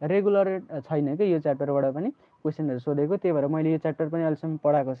छ। रेगुलर छैन कि यो च्याप्टरबाट पनि क्वेसनहरू सोधेको, त्यही भएर मैले यो च्याप्टर पनि अहिलेसम्म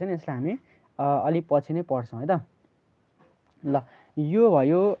पढाएको छैन, यसलाई हामी अलिक पछि नै पढ्छौँ है त। ल यो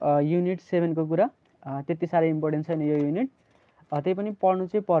भयो युनिट 7को कुरा। त्यति साह्रो इम्पोर्टेन्ट छैन यो युनिट, त्यही पनि पढ्नु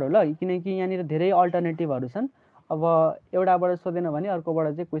चाहिँ पर्यो ल, किनकि यहाँनिर धेरै अल्टरनेटिभहरू छन्। अब एउटाबाट सोधेन भने अर्कोबाट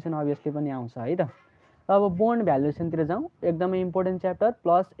चाहिँ क्वेसन अभियसली पनि आउँछ है त। अब बोन्ड भ्यालुएसनतिर जाउँ, एकदमै इम्पोर्टेन्ट च्याप्टर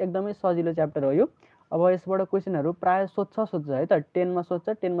प्लस एकदमै सजिलो च्याप्टर हो यो। अब यसबाट क्वेसनहरू प्रायः सोध्छ है त, 10मा सोध्छ,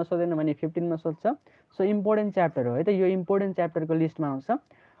 10मा सोधेन भने 15मा सोध्छ। सो इम्पोर्टेन्ट च्याप्टर हो है त, यो इम्पोर्टेन्ट च्याप्टरको लिस्टमा आउँछ।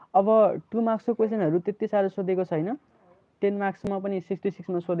 अब 2 मार्क्सको क्वेसनहरू त्यति साह्रो सोधेको छैन, 10 मार्क्समा पनि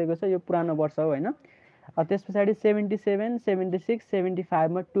 66मा सोधेको छ, यो पुरानो वर्ष हो होइन। त्यस पछाडि 77, 76,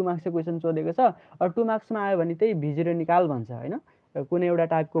 75मा 2 मार्क्सको क्वेसन सोधेको छ। 2 मार्क्समा आयो भने त्यही भिजेर निकाल भन्छ होइन। कुनै एउटा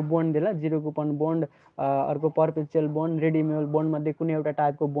टाइपको बोन्ड देला, जिरो कुपन बोन्ड, अर्को पर्पेचुअल बोन्ड, रिडिमेबल बोन्डमध्ये कुनै एउटा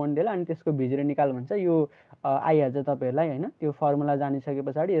टाइपको बोन्ड देला अनि त्यसको भिजेर निकाल भन्छ। यो आइहाल्छ तपाईँहरूलाई होइन। त्यो फर्मुला जानिसके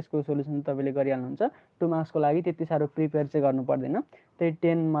पछाडि यसको सोल्युसन तपाईँले गरिहाल्नुहुन्छ। 2 मार्क्सको लागि त्यति साह्रो प्रिपेयर चाहिँ गर्नु पर्दैन। त्यही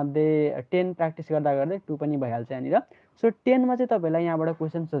 10 मध्ये 10 प्र्याक्टिस गर्दा गर्दै 2 पनि भइहाल्छ यहाँनिर। सो 10 मा चाहिँ तपाईँलाई यहाँबाट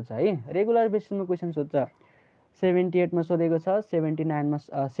क्वेसन सोध्छ है, रेगुलर बेसिसमा क्वेसन सोध्छ। 78 मा सोधेको छ, 79 मा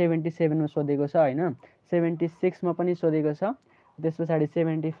 77 मा सोधेको छ होइन, 76 मा पनि सोधेको छ। त्यस पछाडि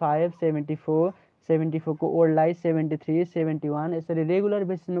 75, 74, 74 को ओल्डलाई 73, 71 यसरी रेगुलर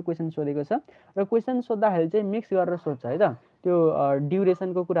बेसिसमा क्वेसन सोधेको छ। र क्वेसन सोद्धाखेरि चाहिँ मिक्स गरेर सोध्छ है त। त्यो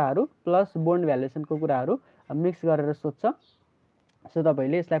ड्युरेसनको कुराहरू प्लस बोन्ड भ्यालुएसनको कुराहरू मिक्स गरेर सोध्छ। सो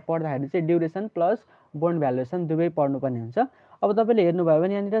तपाईँले यसलाई पढ्दाखेरि चाहिँ ड्युरेसन प्लस बोन्ड भ्यालुएसन दुवै पढ्नुपर्ने हुन्छ। अब तपाईँले हेर्नुभयो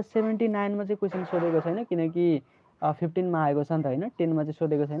भने यहाँनिर 79 मा चाहिँ क्वेसन सोधेको छैन, किनकि 15 मा आएको छ नि त होइन। 10 मा चाहिँ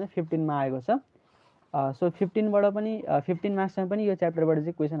सोधेको छैन, 15 मा आएको छ। सो 15 बाट पनि 15 मार्क्समा पनि यो च्याप्टरबाट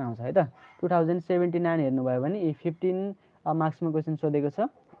चाहिँ क्वेसन आउँछ है त। 2079 हेर्नुभयो भने 15 मार्क्समा क्वेसन सोधेको छ।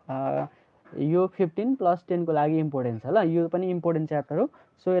 यो 15 प्लस 10 को लागि इम्पोर्टेन्ट छ ल। यो पनि इम्पोर्टेन्ट च्याप्टर हो।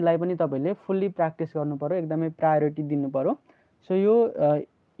 सो यसलाई पनि तपाईँले फुल्ली प्र्याक्टिस गर्नु पर्यो, एकदमै प्रायोरिटी दिनु पर्यो। सो यो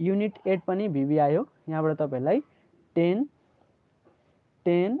युनिट 8 पनि भिबी आयो। यहाँबाट तपाईँलाई 10,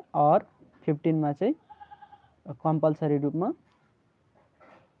 10 और 15 मा चाहिँ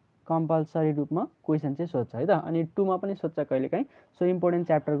कम्पलसरी रूपमा क्वेसन चाहिँ सोध्छ है त। अनि 2 मा पनि सोध्छ कहिलेकाहीँ। सो इम्पोर्टेन्ट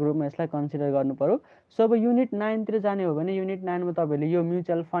च्याप्टरको रूपमा यसलाई कन्सिडर गर्नु पर्यो। सो अब युनिट 9 तिर जाने हो भने युनिट 9 मा तपाईँले यो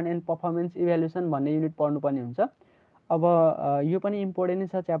mutual fund and performance evaluation भन्ने युनिट पढ्नुपर्ने हुन्छ। अब यो पनि इम्पोर्टेन्ट नै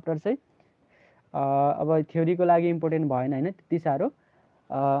छ च्याप्टर चाहिँ। अब थ्योरीको लागि इम्पोर्टेन्ट भएन होइन त्यति साह्रो।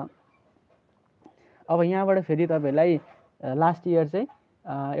 अब यहाँबाट फेरि तपाईँलाई लास्ट इयर चाहिँ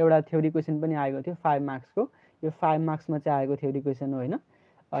एउटा थ्योरी क्वेसन पनि आएको थियो 5 मार्क्सको। यो 5 मार्क्समा चाहिँ आएको थ्योरी क्वेसन हो होइन।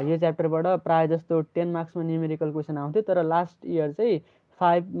 यो च्याप्टरबाट प्रायः जस्तो 10 मार्क्समा न्युमेरिकल क्वेसन आउँथ्यो, तर लास्ट इयर चाहिँ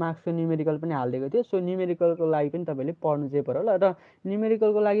 5 मार्क्सको न्युमेरिकल पनि हालिदिएको थियो। सो न्युमेरिकलको लागि पनि तपाईँले पढ्नु चाहिँ पर्यो ल। र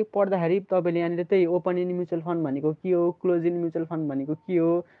न्युमेरिकलको लागि पढ्दाखेरि तपाईँले यहाँनिर त्यही ओपन इन म्युचुअल फन्ड भनेको के हो, क्लोज इन म्युचुअल फन्ड भनेको के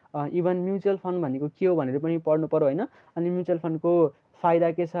हो, इभन म्युचुअल फन्ड भनेको के हो भनेर पनि पढ्नु पर्यो होइन। अनि म्युचुअल फन्डको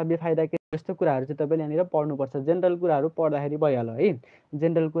फाइदा के छ, बेफाइदा के छ, यस्तो कुराहरू चाहिँ तपाईँले यहाँनिर पढ्नुपर्छ। जेनरल कुराहरू पढ्दाखेरि भइहाल्यो है।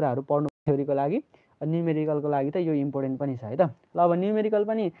 जेनरल कुराहरू पढ्नु थ्योरीको लागि। न्युमेरिकलको लागि त यो इम्पोर्टेन्ट पनि छ है त। ल अब न्युमेरिकल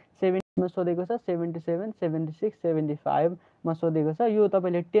पनि 70 मा सोधेको छ, 77, 76, 75 मा सोधेको छ। यो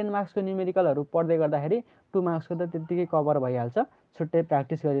तपाईँले 10 मार्क्सको न्युमेरिकलहरू पढ्दै गर्दाखेरि 2 मार्क्सको त त्यत्तिकै कभर भइहाल्छ, छुट्टै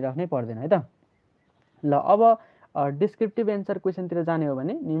प्र्याक्टिस गरिराख्नै पर्दैन है त। ल अब डिस्क्रिप्टिभ एन्सर क्वेसनतिर जाने हो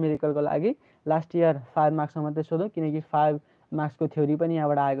भने न्युमेरिकलको लागि लास्ट इयर 5 मार्क्समा मात्रै सोधौँ, किनकि 5 मार्क्सको थ्योरी पनि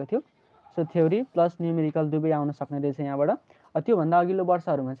यहाँबाट आएको थियो। सो थ्योरी प्लस न्युमेरिकल दुवै आउन सक्ने रहेछ यहाँबाट। त्योभन्दा अघिल्लो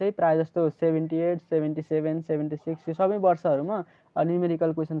वर्षहरूमा चाहिँ प्रायः जस्तो 78, 77, 76 यो सबै वर्षहरूमा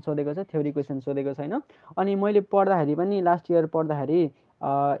न्युमेरिकल क्वेसन सोधेको छ, थ्योरी क्वेसन सोधेको छैन। अनि मैले पढ्दाखेरि पनि लास्ट इयर पढ्दाखेरि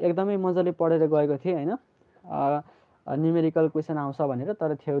एकदमै मजाले पढेर गएको थिएँ होइन, न्युमेरिकल क्वेसन आउँछ भनेर,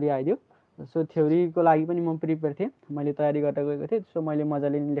 तर थ्योरी आइदियो। सो थ्योरीको लागि पनि म प्रिपेयर थिएँ, मैले तयारी गरेर गएको थिएँ। सो मैले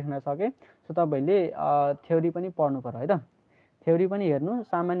मजाले लेख्न सकेँ। सो तपाईँले थ्योरी पनि पढ्नु पर्यो है त। थ्योरी पनि हेर्नु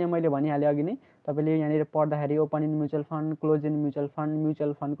सामान्य मैले भनिहालेँ अघि नै, तपाईँले यहाँनिर पढ्दाखेरि open in mutual fund, close in mutual fund,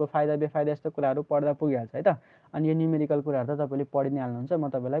 mutual फन्डको फाइदा बेफाइदा यस्तो कुराहरू पढ्दा पुगिहाल्छ है त। अनि यो न्युमेरिकल कुराहरू त तपाईँले पढि नै हाल्नुहुन्छ, म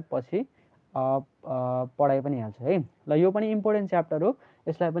तपाईँलाई पछि पढाइ पनि हाल्छु है। ल यो पनि इम्पोर्टेन्ट च्याप्टर हो,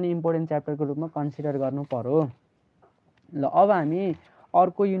 यसलाई पनि इम्पोर्टेन्ट च्याप्टरको रूपमा कन्सिडर गर्नु पर्यो। ल अब हामी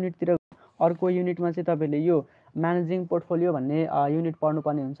अर्को युनिटमा चाहिँ तपाईँले यो म्यानेजिङ पोर्टफोलियो भन्ने युनिट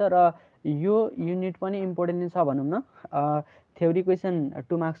पढ्नुपर्ने हुन्छ। र यो युनिट पनि इम्पोर्टेन्ट छ भनौँ न। थ्योरी क्वेसन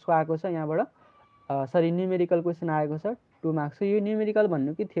 2 मार्क्सको आएको छ यहाँबाट, सरी न्युमेरिकल क्वेसन आएको छ 2 मार्क्सको। यो न्युमेरिकल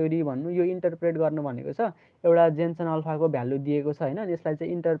भन्नु कि थ्योरी भन्नु, यो इन्टरप्रेट गर्नु भनेको छ। एउटा जेन्सन अल्फाको भ्यालु दिएको छ होइन, यसलाई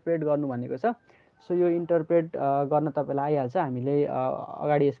चाहिँ इन्टरप्रेट गर्नु भनेको छ। सो यो इन्टरप्रेट गर्न तपाईँलाई आइहाल्छ। हामीले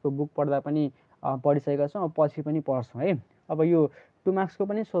अगाडि यसको बुक पढ्दा पनि पढिसकेका छौँ, पछि पनि पढ्छौँ है। अब यो 2 मार्क्सको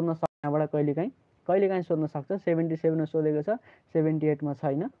पनि सोध्न सक्छ यहाँबाट, कहिलेकाहीँ सोध्न सक्छ। 77 मा सोधेको छ, 78 मा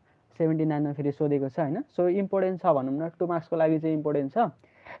छैन, 79 मा फेरि सोधेको छ होइन। सो इम्पोर्टेन्ट छ भनौँ न, 2 मार्क्सको लागि चाहिँ इम्पोर्टेन्ट छ,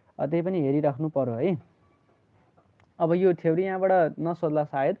 त्यही पनि हेरिराख्नु पर्यो है। अब यो थ्योरी यहाँबाट नसोध्ला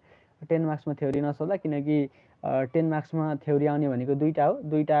सायद, 10 मार्क्समा थ्योरी नसोध्ला, किनकि 10 मार्क्समा थ्योरी आउने भनेको दुईवटा हो।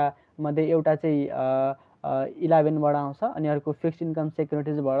 दुईवटा मध्ये एउटा चाहिँ 11बाट आउँछ अनि अर्को फिक्स्ड इन्कम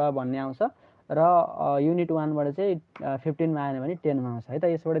सेक्युरिटिजबाट भन्ने आउँछ। र युनिट 1बाट चाहिँ 15 मा आएन भने 10 मा आउँछ है त।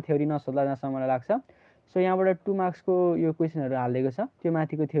 यसबाट थ्योरी नसोध्ला जहाँसम्म मलाई लाग्छ। सो यहाँबाट 2 मार्क्सको यो क्वेसनहरू हालिदिएको छ, त्यो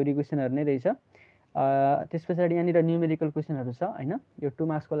माथिको थ्योरी क्वेसनहरू नै रहेछ। त्यस पछाडि यहाँनिर न्युमेरिकल क्वेसनहरू छ होइन, यो 2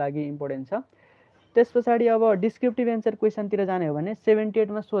 मार्क्सको लागि इम्पोर्टेन्ट छ। त्यस पछाडि अब डिस्क्रिप्टिभ एन्सर क्वेसनतिर जाने हो भने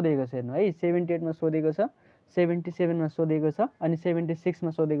 78 मा सोधेको छ हेर्नु है, 78 मा सोधेको छ। 77 मा सोधेको छ अनि 76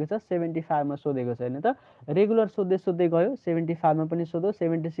 मा सोधेको छ 75 मा सोधेको छ हैन त रेगुलर सोध्दै सोध्दै गयो 75 मा पनि सोधो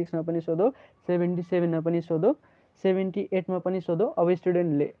 76 मा पनि सोधो 77 मा पनि सोधो 78 मा पनि सोधो अब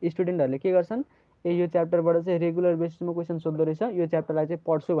स्टुडेन्टहरुले के गर्छन् यो च्याप्टरबाट चाहिँ रेगुलर बेसिसमा क्वेशन सोध्दो रहेछ यो च्याप्टरलाई चाहिँ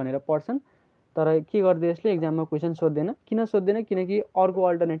पढ्छु भनेर पढ्छन् तर के गर्दै यसले एक्जाममा क्वेशन सोध्दैन किन सोध्दैन किनकि अर्को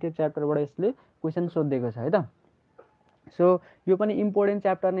अल्टरनेटिभ च्याप्टरबाट यसले क्वेशन सोधेको छ है त सो यो पनि इम्पोर्टेन्ट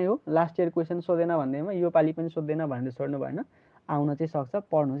च्याप्टर नै हो लास्ट इयर क्वेशन सोधेन भन्दैमा यो पालि पनि सोध्दैन भनेर छोड्नु भएन आउन चाहिँ सक्छ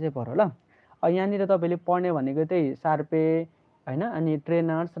पढ्नु चाहिँ पर्यो ल यहाँनिर तपाईले पढ्ने भनेको चाहिँ सार्पे हैन अनि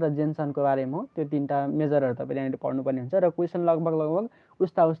ट्रेनर्स र जेन्सनको बारेमा हो त्यो तीनटा मेजरहरु तपाईले यहाँनिर पढ्नुपर्ने हुन्छ र क्वेशन लगभग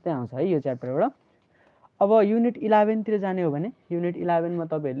उस्तै आउँछ है यो च्याप्टरबाट अब युनिट 11 तिर जाने हो भने युनिट 11 मा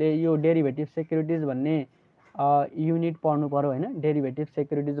तपाईहरुले यो डेरिभेटिभ सेक्युरिटिज भन्ने युनिट पढ्नु पर्यो हैन डेरिभेटिभ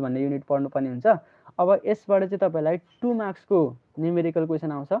सेक्युरिटिज भन्ने युनिट पढ्नुपर्ने हुन्छ अब यसबाट चाहिँ तपाईलाई 2 मार्क्सको न्युमेरिकल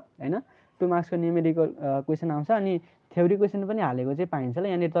क्वेशन आउँछ हैन 2 मार्क्सको न्युमेरिकल क्वेशन आउँछ अनि थ्योरी क्वेशन पनि हालेको चाहिँ पाइन्छ ल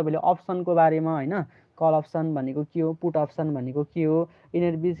यहाँनिर तपाईले अप्सनको बारेमा हैन कल अप्सन भनेको के हो पुट अप्सन भनेको के हो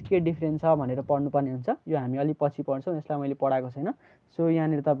यिनीहरु बीच के डिफरेन्स छ भनेर पढ्नुपर्ने हुन्छ यो हामी अलि पछि पढ्छौं यसलाई मैले पढाएको छैन सो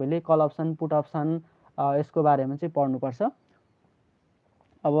यहाँनिर तपाईले कल अप्सन पुट अप्सन यसको बारेमा चाहिँ पढ्नुपर्छ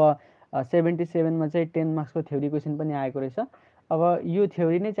अब 77 मा चाहिँ 10 मार्क्सको थ्योरी क्वेशन पनि आएको रहेछ अब यो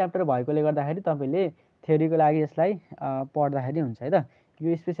थ्योरी नै च्याप्टर भएकोले गर्दाखेरि तपाईले थ्योरीको लागि यसलाई पढ्दाखेरि हुन्छ है त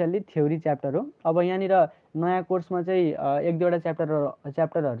यो स्पेशली थ्योरी च्याप्टर हो अब यहाँनिर नयाँ कोर्समा चाहिँ एक दुईवटा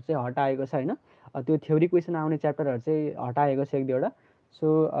च्याप्टरहरु चाहिँ हटाएको छ हैन त्यो थ्योरी क्वेशन आउने च्याप्टरहरु चाहिँ हटाएको छ एक दुईवटा सो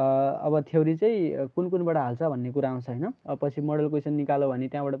अब थ्योरी चाहिँ कुनबाट हाल्छ भन्ने कुरा आउँछ हैन पछि मोडल क्वेशन निकाल्यो भने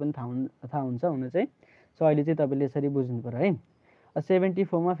त्यहाँबाट पनि थाहा हुन्छ हुन चाहिँ सो अहिले चाहिँ तपाईले यसरी बुझ्नु पर्यो है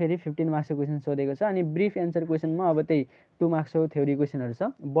 74 मा फेरि 15 मार्क्सको क्वेशन सोधेको छ अनि ब्रीफ एन्सर क्वेशनमा अब त्यही 2 मार्क्सको थ्योरी क्वेशनहरु छ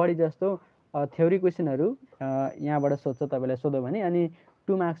बढी जस्तो थ्योरी क्वेशनहरु यहाँबाट सोध्छ तपाईलाई सोध्यो भने अनि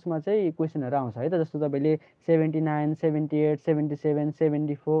 2 मार्क्समा चाहिँ क्वेशनहरु आउँछ है त जस्तो तपाईले 79 78 77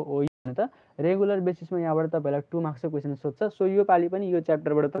 74 हो हैन त रेगुलर बेसिसमा यहाँबाट तपाईलाई 2 मार्क्सको क्वेशन सोध्छ सो यो पाली पनि यो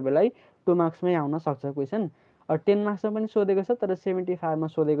च्याप्टरबाट तपाईलाई 2 मार्क्समै आउन सक्छ क्वेशन 10 मार्क्समा पनि सोधेको छ तर 75 मा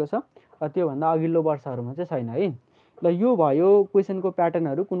सोधेको छ त्यो भन्दा अघिल्लो वर्षहरुमा चाहिँ छैन है ल यो भयो क्वेशनको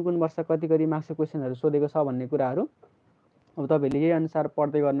प्याटर्नहरु कुन वर्ष कति मार्क्सको क्वेशनहरु सोधेको छ भन्ने कुराहरु अब तपाईले यही अनुसार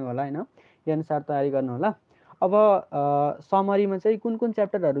पढ्दै गर्नु होला हैन यही अनुसार तयारी गर्नु होला अब समरीमा चाहिँ कुन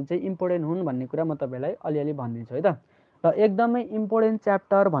च्याप्टरहरु चाहिँ इम्पोर्टेन्ट हुन् भन्ने कुरा म तपाईलाई अलिअलि भनिदिन्छु है त र एकदमै इम्पोर्टेन्ट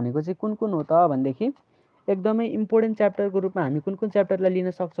च्याप्टर भनेको चाहिँ कुन हो त भन्देखि एकदमै इम्पोर्टेन्ट च्याप्टरको रूपमा हामी कुन च्याप्टरलाई लिन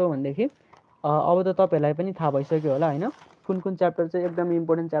सक्छौं भन्देखि अब त तपाईलाई पनि थाहा भइसक्यो होला हैन कुन च्याप्टर चाहिँ एकदमै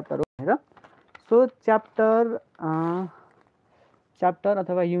इम्पोर्टेन्ट च्याप्टर हो भनेर सो च्याप्टर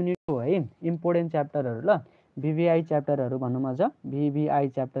अथवा युनिट हो है इम्पोर्टेन्ट च्याप्टरहरु ल VVI च्याप्टरहरु भनौं अझ VVI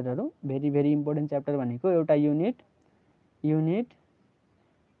च्याप्टरहरु भेरी इम्पोर्टेन्ट च्याप्टर भनेको एउटा युनिट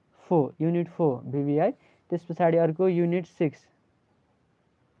 4 VVI त्यसपछि अर्को युनिट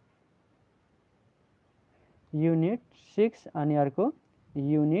 6 अनि अर्को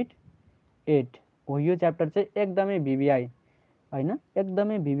युनिट 8 हो यो च्याप्टर चाहिँ एकदमै VVI हैन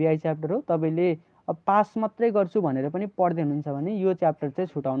एकदमै VVI च्याप्टर हो तपाईले अब पास मात्रै गर्छु भनेर पनि पढ्दै हुनुहुन्छ भने यो च्याप्टर चाहिँ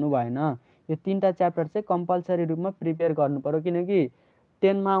छुटाउनु भएन यो तीनटा च्याप्टर चाहिँ कम्पलसरी रूपमा प्रिपेयर गर्नु पर्यो किनकि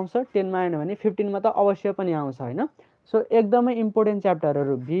 10 मा आउँछ 10 मा आएन भने 15 मा त अवश्य पनि आउँछ हैन सो एकदमै important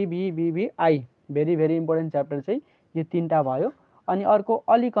च्याप्टरहरु VVI very important chapter चाहिँ यो तीनटा भयो अनि अर्को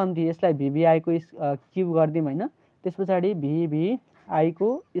अलि कम्ती यसलाई VVI को क्युब गर्दिम हैन त्यसपछि VVI को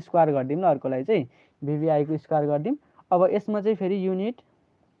स्क्वायर गर्दिम ल अर्कोलाई चाहिँ VVI को स्क्वायर गर्दिम अब यसमा चाहिँ फेरि युनिट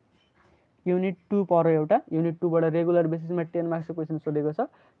 2 पर्यो एउटा युनिट 2 बाट रेगुलर बेसिसमा 10 मार्क्सको क्वेशन सोधेको छ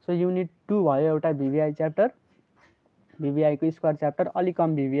सो युनिट 2 भयो एउटा VVI च्याप्टर VVI को स्क्वायर च्याप्टर अलि कम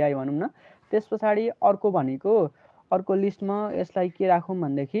VVI भनौं न त्यसपछि अर्को भनेको अर्को लिस्टमा यसलाई के राखौं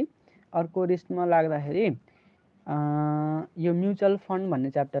भन्देखि अर्को लिस्टमा लाग्दाखेरि यो म्युचुअल फन्ड भन्ने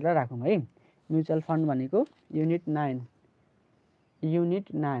च्याप्टरलाई राखौं है म्युचुअल फन्ड भनेको युनिट 9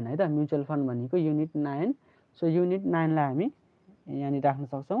 है त म्युचुअल फन्ड भनेको युनिट 9 सो युनिट 9 लाई हामी यहाँ नि राख्न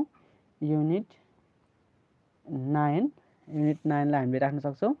सक्छौं युनिट 9 लाई हामीले राख्न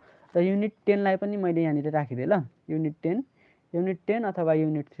सक्छौं र युनिट 10 लाई पनि मैले यहाँ नि राखिदिए ल युनिट 10 अथवा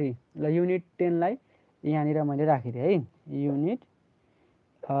युनिट 3 ल युनिट 10 लाई यहाँ नि मैले राखिदिए है युनिट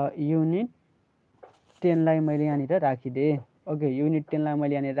 10 लाई मैले यहाँ नि राखिदिए ओके युनिट 10 लाई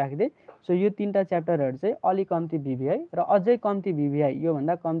मैले यहाँ नि राखिदिए सो यो तीनटा च्याप्टरहरु चाहिँ अलि कम्ती VVI र अझै कम्ती VVI यो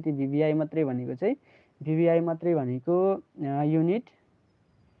भन्दा कम्ती VVI मात्रै भनेको चाहिँ VVI मात्रै भनेको युनिट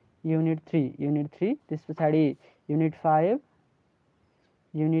 3 त्यसपछि युनिट 5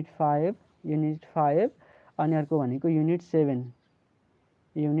 अनि अर्को भनेको युनिट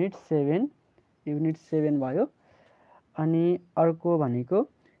 7 भयो अनि अर्को भनेको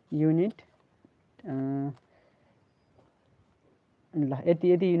युनिट ल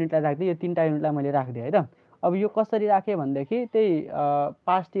यति यति युनिटलाई राख्दै यो 3टा युनिटलाई मैले राखिदिएँ है त। अब यो कसरी राखेँ भनेदेखि त्यही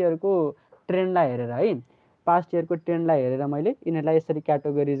पास्ट इयरको ट्रेन्डलाई हेरेर है, पास्ट इयरको ट्रेन्डलाई हेरेर मैले यिनीहरूलाई यसरी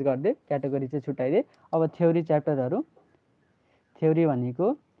क्याटेगोरिज गरिदिएँ, क्याटेगोरी चाहिँ छुट्याइदिएँ। अब थ्योरी च्याप्टरहरू, थ्योरी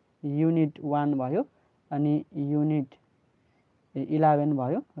भनेको युनिट 1 भयो, अनि युनिट 11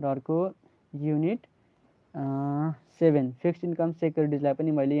 भयो, र अर्को युनिट 7 फिक्स्ड इन्कम सेक्युरिटिजलाई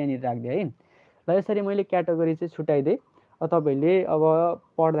पनि मैले यहाँनिर राखिदिएँ है। र यसरी मैले क्याटेगोरी चाहिँ छुट्याइदिएँ। तपाईँहरूले अब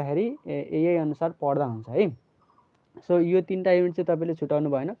पढ्दाखेरि यही अनुसार पढ्दा हुन्छ है। सो यो 3टा युनिट चाहिँ तपाईँले छुटाउनु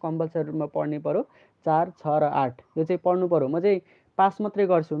भएन, कम्पलसरी रूपमा पढ्नै पऱ्यो। 4, 6 र 8 यो चाहिँ पढ्नु पऱ्यो। म चाहिँ पास मात्रै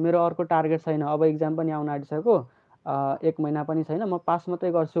गर्छु, मेरो अर्को टार्गेट छैन। अब इक्जाम पनि आउन आँटिसक्यो, 1 महिना पनि छैन, म पास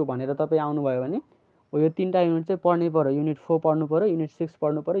मात्रै गर्छु भनेर तपाईँ आउनुभयो भने यो 3टा युनिट चाहिँ पढ्नै पऱ्यो। युनिट 4 पढ्नु पऱ्यो, युनिट 6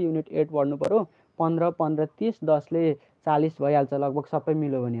 पढ्नु पऱ्यो, युनिट 8 पढ्नु पऱ्यो। 15, 15, 30, 10ले 40 भइहाल्छ लगभग सबै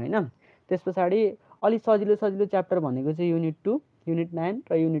मिल्यो भने होइन। त्यस पछाडि अलिक सजिलो सजिलो च्याप्टर भनेको चाहिँ युनिट 2, युनिट 9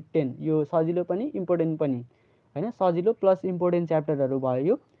 र युनिट 10। यो सजिलो पनि इम्पोर्टेन्ट पनि होइन, सजिलो प्लस इम्पोर्टेन्ट च्याप्टरहरू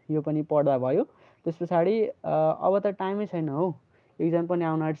भयो, यो पनि पढ्दा भयो। त्यस पछाडि अब त टाइमै छैन हौ, इक्जाम पनि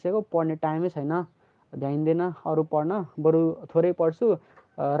आउन आँटिसक्यो, पढ्ने टाइमै छैन, भ्याइँदैन अरू पढ्न। बरु थोरै पढ्छु,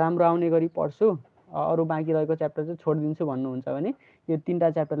 राम्रो आउने गरी पढ्छु, अरू बाँकी रहेको च्याप्टर चाहिँ छोडिदिन्छु भन्नुहुन्छ भने यो 3टा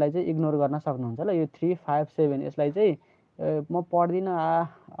च्याप्टरलाई चाहिँ इग्नोर गर्न सक्नुहुन्छ ल। यो 3, 5, 7 यसलाई चाहिँ म पढ्दिनँ,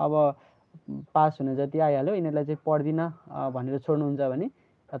 अब पास हुने जति आइहाल्यो, यिनीहरूलाई चाहिँ पढ्दिनँ भनेर छोड्नुहुन्छ भने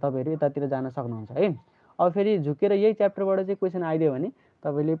तपाईँहरू यतातिर जान सक्नुहुन्छ है। अब फेरि झुकेर यही च्याप्टरबाट चाहिँ क्वेसन आइदियो भने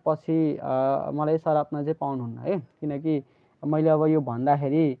तपाईँले पछि मलाई सराप्न चाहिँ पाउनुहुन्न है, किनकि मैले अब यो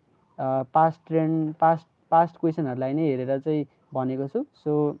भन्दाखेरि पास्ट क्वेसनहरूलाई नै हेरेर चाहिँ भनेको छु।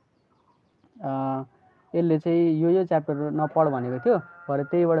 सो यसले चाहिँ यो च्याप्टर नपढ भनेको थियो, भरे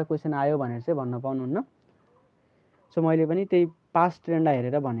त्यहीबाट क्वेसन आयो भनेर चाहिँ भन्न पाउनुहुन्न। सो मैले पनि त्यही पास्ट ट्रेन्डलाई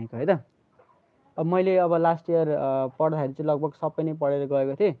हेरेर भनेको है त। अब मैले अब लास्ट इयर पढ्दाखेरि चाहिँ लगभग सबै नै पढेर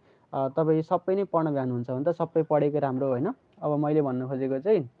गएको थिएँ। तपाईँ सबै नै पढ्न भ्याउनुहुन्छ भने त सबै पढेकै राम्रो होइन। अब मैले भन्नु खोजेको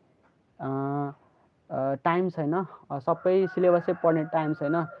चाहिँ टाइम छैन, सबै सिलेबसै पढ्ने टाइम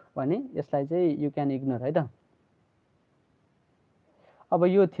छैन भने यसलाई चाहिँ यु क्यान इग्नोर है त। अब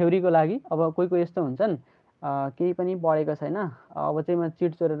यो थ्योरीको लागि अब कोही कोही यस्तो हुन्छन् केही पनि पढेको छैन, अब चाहिँ म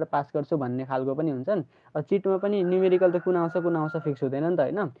चिट चोरेर पास गर्छु भन्ने खालको पनि हुन्छन्। चिटमा पनि न्युमेरिकल त कुन आउँछ फिक्स हुँदैन नि त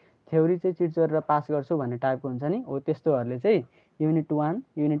होइन। थ्योरी चाहिँ चिट चोरेर पास गर्छु भन्ने टाइपको हुन्छ नि, हो त्यस्तोहरूले चाहिँ युनिट 1,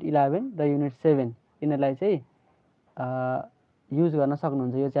 युनिट 11 र युनिट 7 यिनीहरूलाई चाहिँ युज गर्न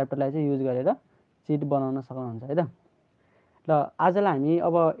सक्नुहुन्छ। यो च्याप्टरलाई चाहिँ युज गरेर चिट बनाउन सक्नुहुन्छ है त। ल आजलाई हामी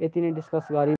अब यति नै डिस्कस गऱ्यौँ।